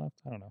 Probably 1 left.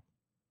 I don't know.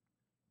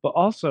 But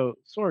also,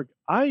 Sorg,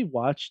 I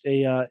watched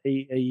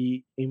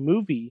a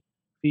movie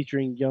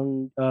featuring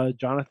young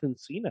Jonathan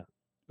Cena.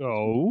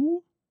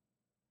 Oh?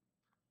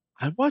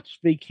 I watched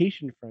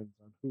Vacation Friends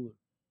on Hulu.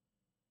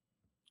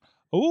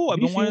 Oh, I've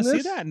been wanting to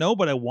see that. No,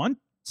 but I want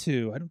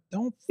to. I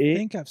don't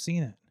think I've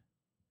seen it.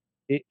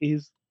 It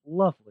is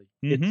lovely.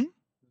 Mm-hmm. It's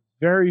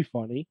very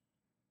funny.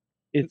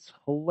 It's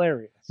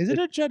hilarious. Is it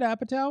a Judd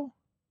Apatow?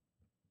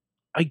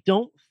 I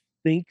don't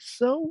think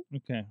so.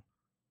 Okay.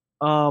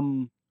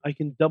 I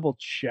can double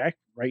check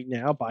right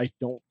now, but I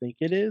don't think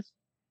it is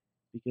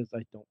because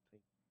I don't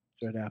think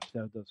Judd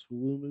Apatow does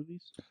Hulu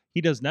movies.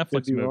 He does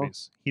Netflix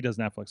movies. He does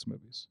Netflix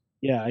movies.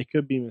 Yeah, I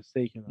could be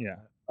mistaken. Yeah.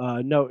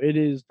 No, it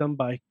is done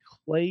by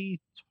Clay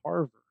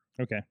Tarver.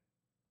 Okay.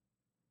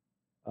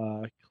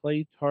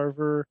 Clay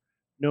Tarver,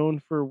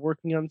 known for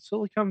working on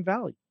Silicon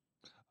Valley.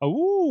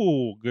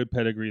 Oh, good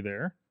pedigree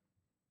there.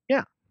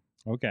 Yeah.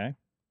 Okay.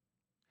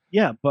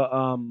 Yeah, but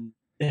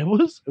it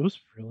was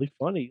really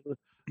funny.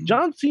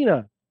 John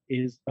Cena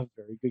is a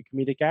very good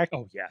comedic actor.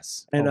 Oh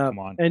yes. And come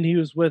on. And he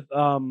was with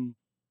Lil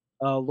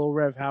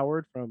Rev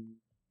Howard from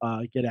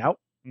Get Out.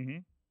 Mm-hmm.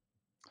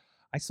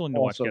 I still need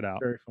to watch Get Out.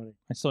 Very funny.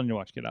 I still need to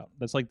watch Get Out.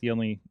 That's like the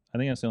only. I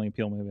think that's the only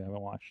Peele movie I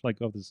haven't watched.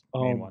 Like of the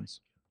main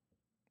ones.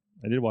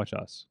 I did watch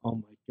Us. Oh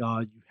my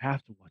god, you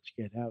have to watch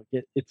Get Out.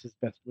 It's his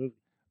best movie.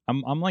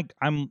 I'm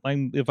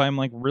if I'm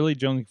like really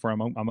jonesing for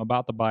him, I'm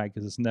about to buy it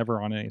because it's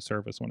never on any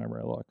service whenever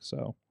I look.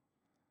 So,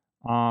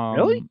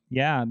 really?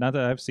 Yeah, not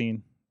that I've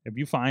seen. If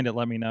you find it,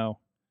 let me know.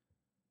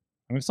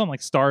 I mean, if it's on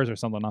like Stars or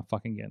something, I'm not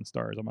fucking getting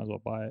Stars. I might as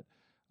well buy it.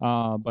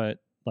 But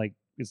like,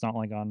 it's not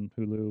like on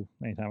Hulu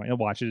anytime I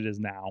watch it. It is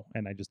now,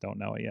 and I just don't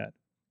know it yet.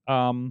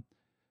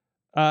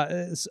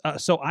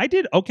 So I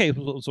did okay.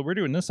 So we're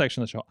doing this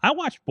section of the show. I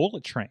watched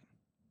Bullet Train.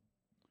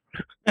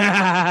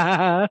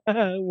 Did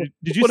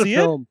you see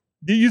it?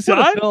 Did you see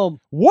it? Film.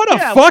 What a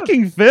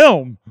fucking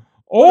film!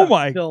 Oh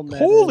my!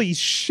 Holy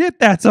shit!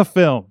 That's a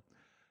film.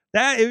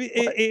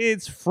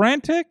 It's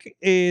frantic.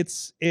 It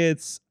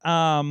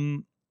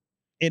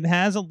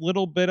has a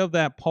little bit of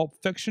that Pulp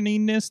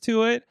Fiction-iness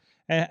to it,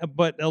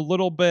 but a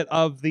little bit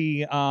of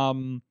the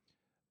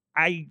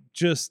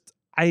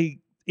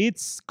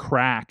it's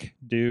crack,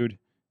 dude.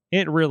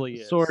 It really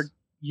is. Sorg,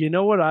 you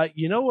know what I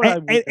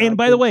and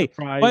by the way,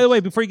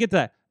 before you get to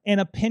that, and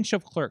a pinch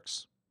of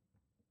Clerks.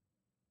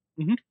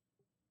 Mm-hmm.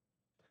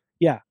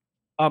 Yeah.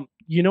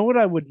 You know what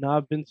I would not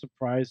have been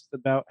surprised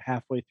about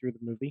halfway through the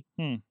movie?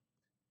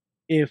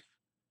 If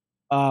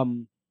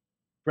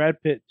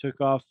Brad Pitt took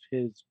off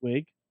his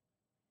wig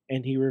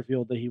and he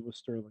revealed that he was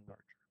Sterling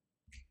Archer.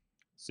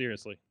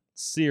 Seriously.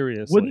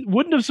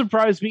 Wouldn't have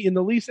surprised me in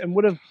the least and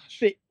would have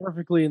fit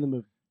perfectly in the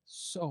movie.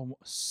 So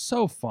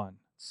fun.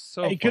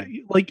 Fun.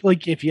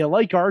 Like if you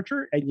like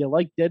Archer and you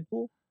like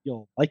Deadpool,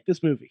 you'll like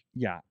this movie.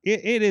 Yeah,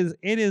 it is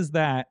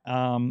that.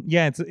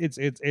 Yeah,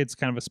 it's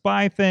kind of a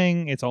spy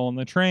thing. It's all on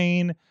the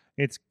train.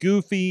 It's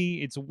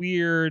goofy. It's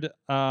weird.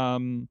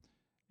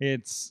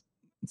 It's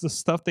the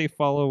stuff they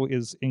follow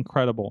is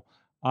incredible.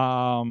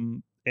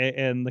 And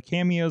the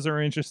cameos are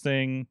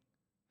interesting.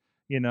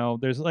 You know,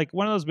 there's like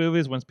one of those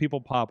movies when people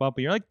pop up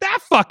and you're like, that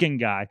fucking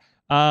guy.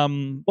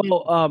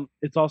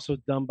 It's also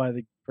done by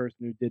the person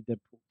who did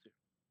Deadpool 2.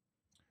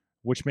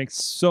 Which makes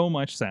so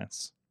much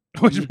sense.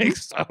 Yep.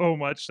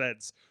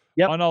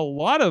 On a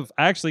lot of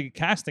actually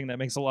casting that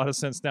makes a lot of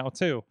sense now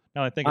too.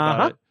 Now I think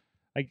about it.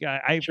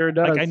 I sure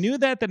does. Like I knew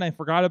that, then I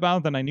forgot about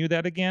it, then I knew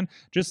that again.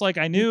 Just like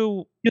I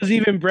knew because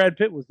even Brad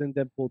Pitt was in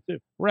Deadpool too.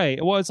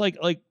 Right. Well, it's like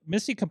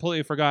Missy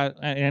completely forgot,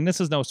 and this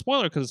is no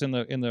spoiler because it's in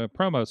the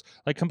promos.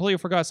 Like completely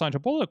forgot Sandra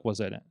Bullock was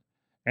in it,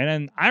 and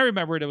then I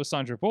remembered it was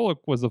Sandra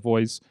Bullock was the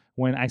voice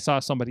when I saw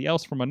somebody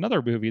else from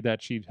another movie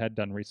that she had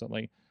done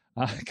recently.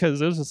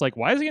 Because it was just like,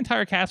 why is the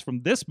entire cast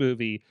from this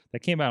movie that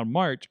came out in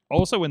March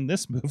also in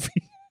this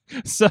movie?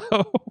 So,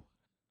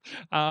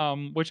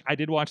 which I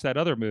did watch that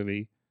other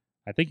movie.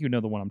 I think you know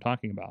the one I'm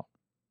talking about.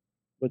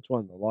 Which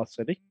one? The Lost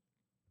City?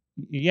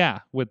 Yeah,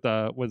 with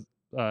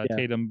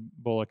Tatum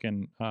Bullock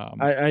and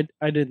I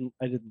didn't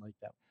like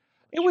that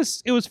one.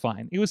 It was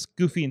fine. It was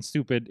goofy and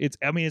stupid.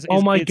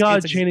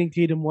 Channing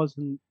Tatum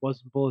wasn't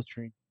Bullet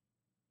Train.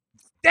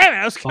 Damn it!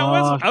 I was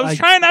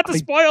trying not to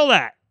spoil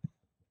that.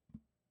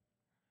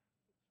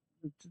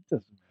 It doesn't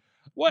matter.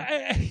 What?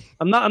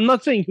 I'm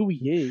not saying who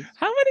he is.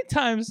 How many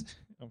times?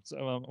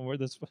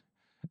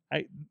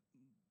 I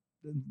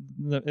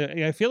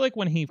feel like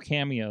when he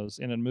cameos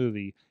in a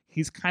movie,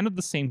 he's kind of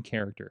the same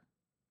character.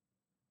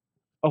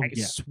 I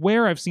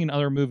swear I've seen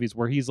other movies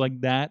where he's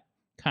like that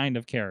kind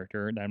of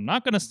character, and I'm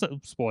not going to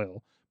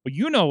spoil, but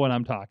you know what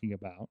I'm talking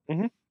about.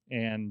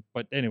 Mm-hmm.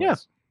 But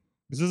anyways,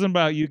 this isn't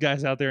about you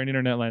guys out there in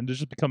internet land. This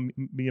just become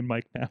me and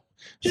Mike now.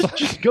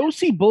 Just go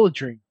see Bullet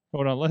Train.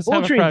 Hold on, let's Bullet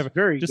have a Train's private.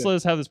 very Just good. let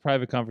us have this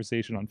private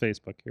conversation on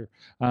Facebook here.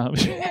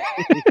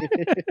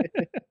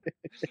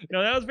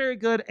 No, that was very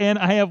good, and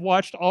I have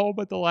watched all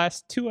but the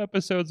last 2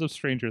 episodes of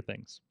Stranger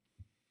Things.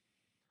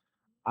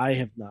 I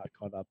have not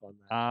caught up on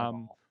that. At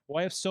all. Well,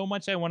 I have so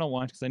much I want to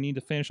watch because I need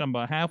to finish. I'm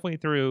about halfway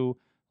through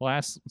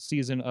last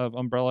season of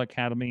Umbrella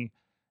Academy,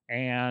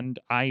 and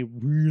I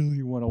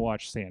really want to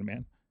watch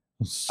Sandman.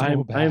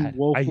 So bad. I'm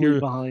woefully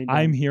behind.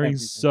 I'm hearing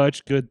everything.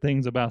 such good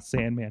things about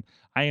Sandman.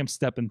 I am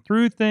stepping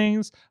through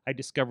things. I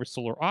discovered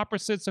Solar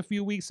Opposites a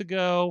few weeks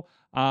ago.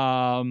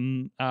 I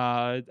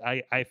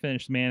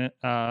finished Man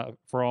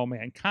for All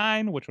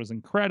Mankind, which was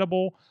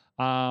incredible.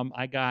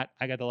 I got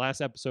the last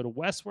episode of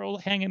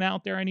Westworld hanging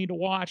out there. I need to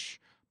watch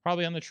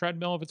probably on the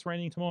treadmill if it's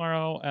raining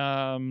tomorrow.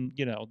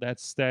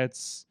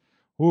 That's.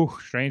 Ooh,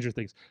 Stranger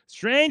Things.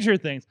 Stranger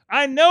Things.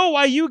 I know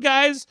why you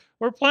guys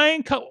were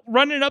playing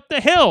Running Up the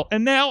Hill,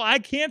 and now I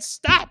can't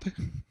stop.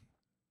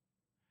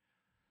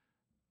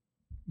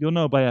 You'll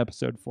know by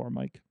episode 4,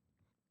 Mike.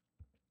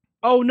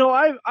 Oh no,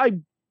 I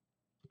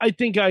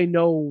think I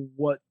know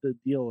what the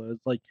deal is,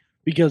 like,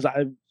 because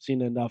I've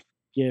seen enough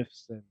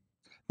GIFs and.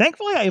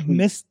 Thankfully, I've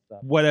missed stuff.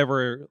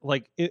 whatever.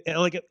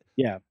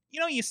 Yeah.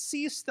 You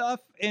see stuff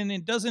and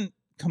it doesn't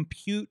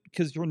compute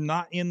because you're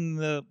not in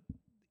the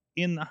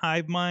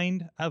hive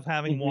mind of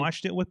having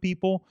watched it with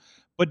people.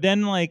 But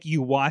then, like,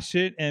 you watch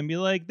it and be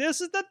like,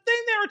 "This is the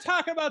thing they were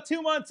talking about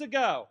 2 months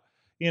ago."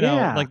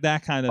 Like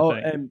that kind of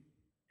thing.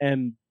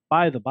 And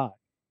by the by,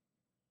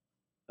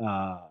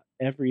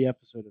 every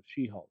episode of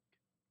She-Hulk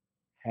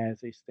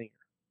has a stinger.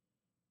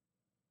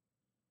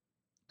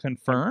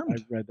 Confirmed?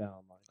 I read that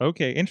online.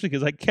 Okay, interesting,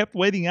 because I kept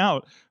waiting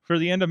out for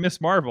the end of Miss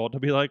Marvel to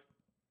be like,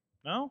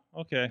 no?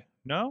 Okay.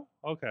 No?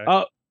 Okay.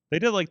 They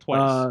did like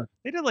twice.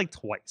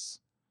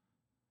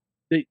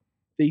 They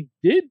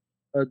did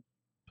a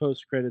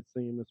post-credits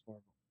thing in Miss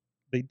Marvel.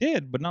 They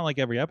did, but not like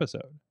every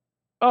episode.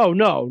 Oh,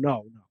 no.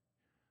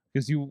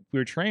 Because we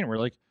were trained, we're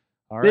like,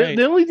 all right.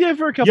 They only did it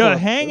for a couple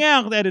episodes. Hang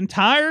out that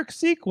entire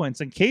sequence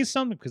in case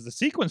something, because the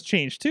sequence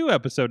changed too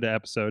episode to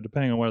episode,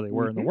 depending on where they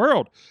were in the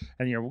world.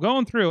 And you're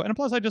going through, and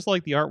plus I just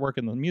like the artwork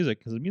and the music,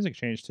 because the music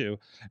changed too.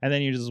 And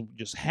then you're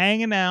just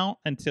hanging out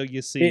until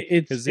you see.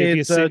 It's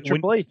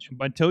Triple H.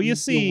 Until you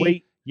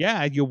see.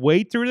 You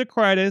wait through the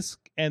credits,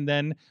 and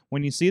then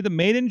when you see the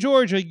Made in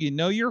Georgia, you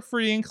know you're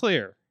free and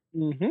clear.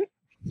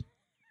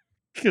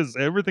 Because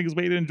everything's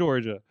made in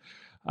Georgia.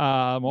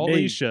 All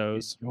these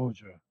shows.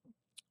 Georgia.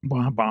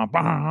 Bom, bom,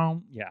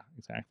 bom. Yeah,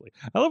 exactly.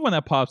 I love when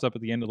that pops up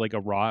at the end of like a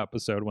Raw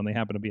episode when they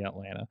happen to be in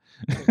Atlanta.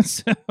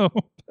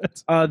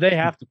 They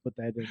have to put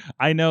that in.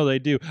 I know they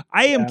do.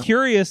 I am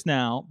curious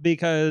now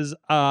because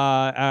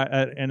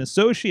an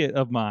associate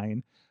of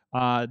mine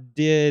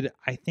did,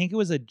 I think it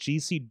was a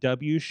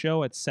GCW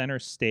show at Center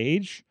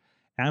Stage.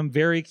 I'm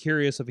very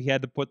curious if he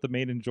had to put the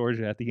Made in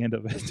Georgia at the end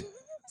of it.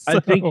 I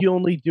think you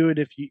only do it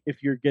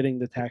if you're getting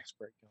the tax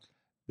break.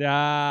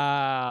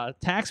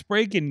 Tax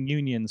break and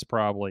unions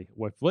probably,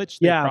 with which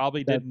they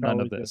probably did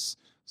none of this.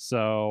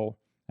 So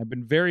I've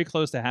been very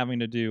close to having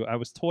to do. I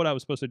was told I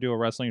was supposed to do a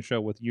wrestling show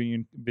with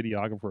union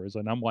videographers,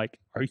 and I'm like,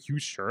 "Are you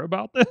sure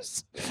about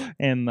this?"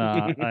 And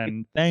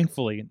and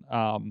thankfully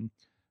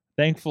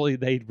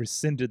they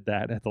rescinded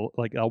that at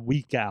like a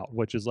week out,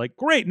 which is like,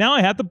 great. Now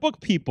I have to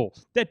book people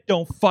that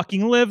don't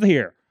fucking live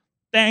here.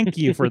 Thank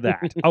you for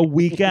that. A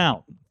week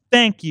out.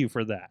 Thank you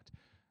for that.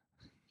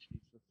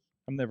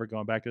 I'm never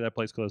going back to that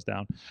place. Closed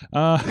down.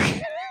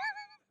 The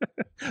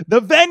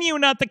venue,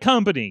 not the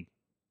company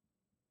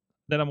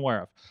that I'm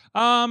aware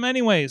of.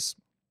 Anyways,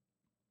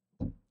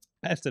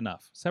 that's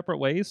enough. Separate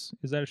Ways.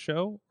 Is that a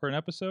show or an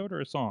episode or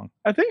a song?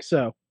 I think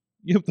so.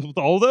 You have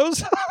all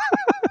those?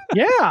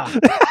 Yeah.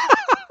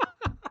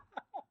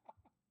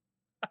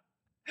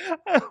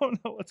 I don't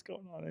know what's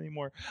going on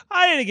anymore.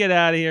 I need to get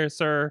out of here,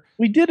 sir.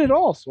 We did it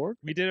all, Sword.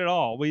 We did it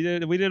all. We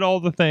did all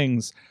the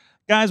things.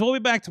 Guys, we'll be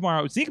back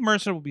tomorrow. Zeke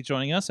Mercer will be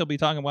joining us. He'll be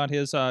talking about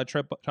his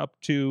trip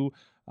up to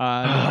New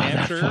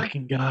Hampshire that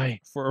fucking guy.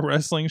 For a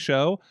wrestling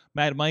show.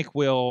 Mad Mike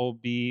will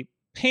be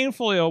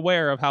painfully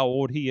aware of how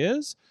old he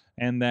is,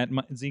 and that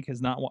Zeke has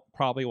not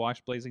probably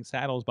watched Blazing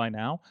Saddles by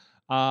now.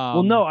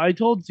 Well, no, I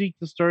told Zeke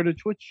to start a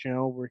Twitch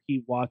channel where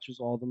he watches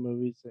all the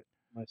movies that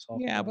myself.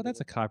 Yeah, but that's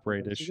a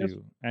copyright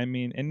issue. I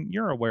mean, and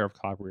you're aware of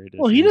copyright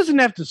issues. Well, he doesn't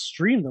have to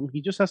stream them.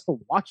 He just has to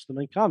watch them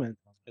and comment.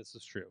 This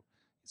is true.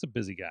 He's a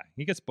busy guy.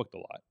 He gets booked a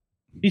lot.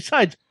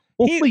 Besides,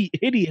 only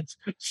idiots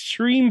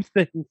stream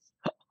things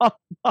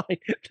online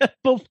that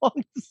belong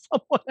to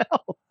someone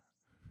else.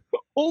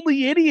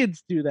 Only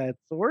idiots do that,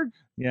 Sword.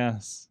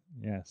 Yes.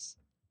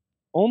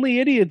 Only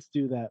idiots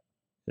do that.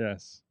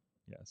 Yes.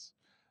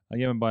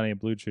 You haven't bought any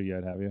Blue Chew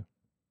yet, have you?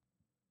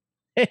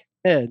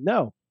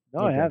 No,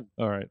 okay. I haven't.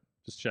 All right,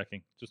 just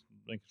checking, just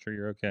making sure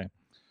you're okay.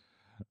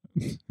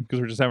 Because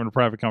we're just having a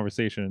private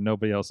conversation and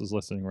nobody else is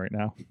listening right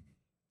now.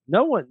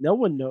 No one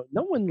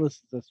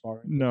listens this far.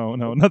 No,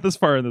 not this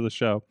far into the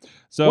show.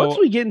 So once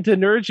we get into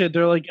nerd shit,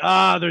 they're like,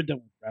 they're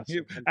done with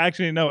wrestling.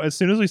 Actually, no. As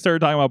soon as we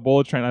started talking about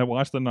Bullet Train, I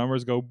watched the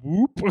numbers go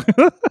whoop.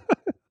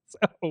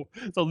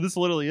 So this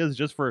literally is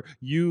just for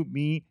you,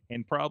 me,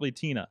 and probably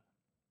Tina.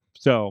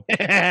 So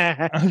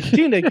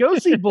Tina, go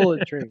see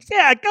Bullet Train.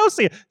 Yeah, go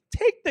see it.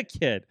 Take the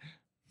kid.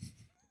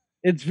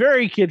 It's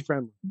very kid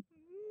friendly.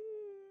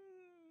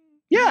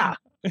 Yeah.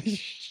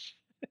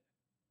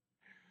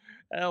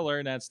 I'll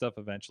learn that stuff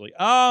eventually.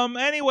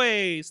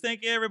 Anyways,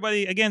 thank you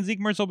everybody. Again,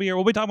 Zeke Mertz will be here.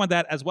 We'll be talking about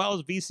that as well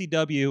as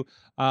VCW.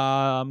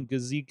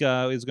 Because Zeke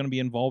is going to be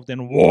involved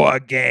in War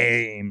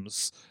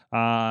Games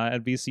at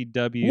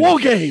VCW. War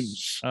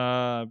Games.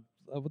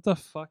 What the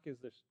fuck is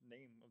this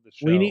name of the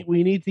show?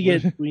 We need to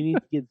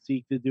get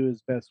Zeke to do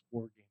his best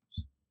War Games.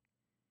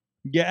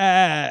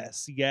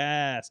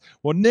 Yes.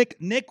 Well,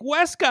 Nick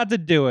West got to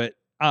do it.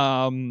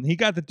 He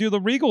got to do the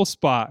Regal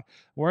spot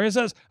where he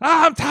says,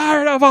 "I'm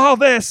tired of all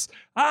this.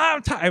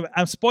 I'm tired."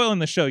 I'm spoiling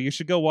the show. You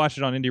should go watch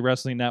it on Indie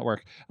Wrestling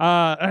Network.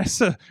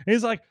 So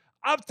he's like,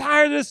 "I'm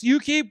tired of this. You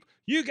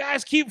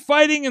guys keep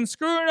fighting and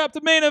screwing up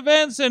the main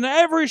events, and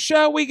every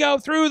show we go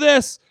through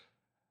this.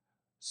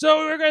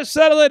 So we're gonna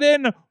settle it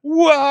in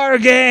War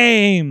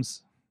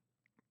Games."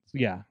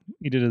 Yeah,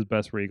 he did his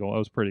best Regal. It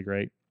was pretty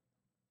great.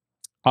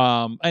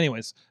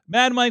 Anyways,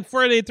 Mad Mike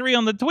Friday 3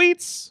 on the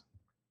tweets.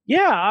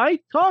 Yeah, I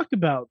talk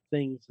about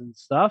things and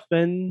stuff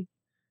and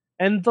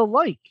the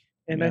like.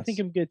 And yes. I think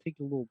I'm gonna take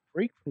a little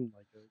break from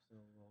Legos in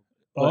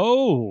a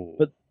little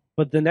bit.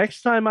 But the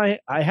next time I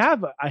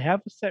have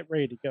a set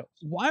ready to go.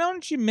 Why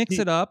don't you mix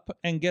it up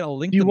and get a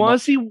link? Do you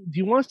want to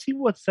see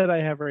what set I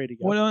have ready to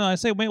go? Well, no, I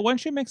say, wait, why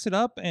don't you mix it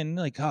up and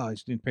I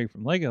just didn't pay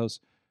from Legos.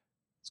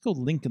 Let's go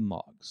Lincoln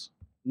Logs.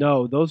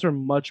 No, those are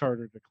much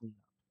harder to clean up.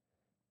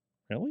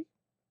 Really?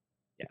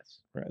 Yes.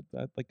 I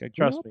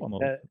Trust me.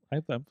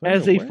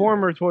 As a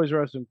former Toys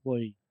R Us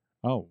employee.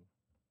 Oh.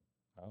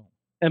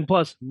 And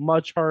plus,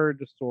 much harder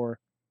to store,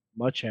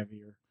 much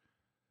heavier.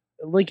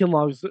 Lincoln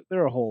Logs,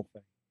 they're a whole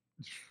thing.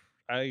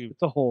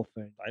 It's a whole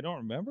thing. I don't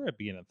remember it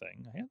being a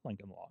thing. I had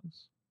Lincoln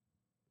Logs.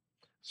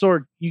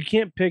 Sorg, you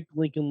can't pick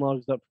Lincoln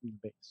Logs up from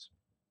the base.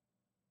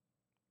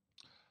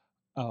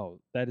 Oh,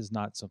 that is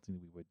not something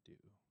we would do.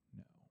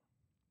 No.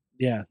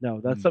 Yeah,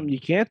 no, that's something you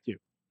can't do.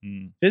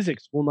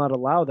 Physics will not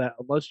allow that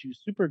unless you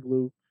super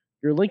glue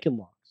your Lincoln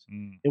Logs,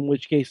 in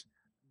which case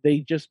they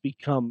just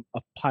become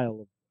a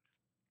pile of.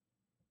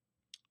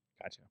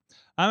 Gotcha.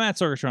 I'm at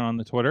Sorgatron on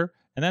the Twitter,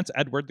 and that's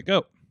Edward the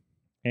Goat.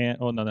 And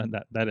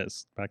that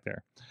is back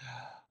there.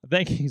 I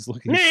think he's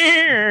looking.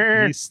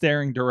 He's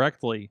staring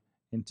directly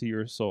into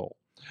your soul.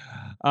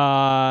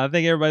 Thank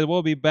you, everybody.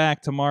 We'll be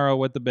back tomorrow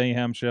with the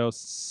Mayhem Show,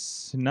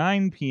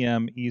 9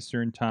 p.m.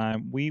 Eastern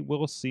Time. We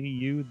will see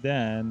you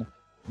then.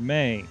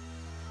 Mayhem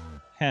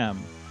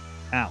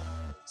out.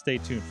 Stay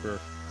tuned for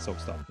Soap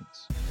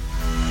Stockings.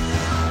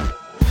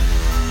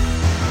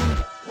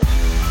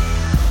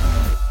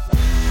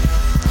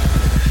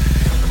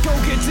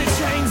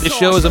 This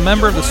show is a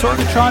member of the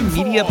Sorgatron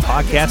Media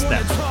Podcast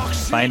Network.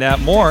 Find out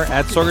more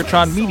at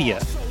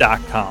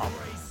sorgatronmedia.com.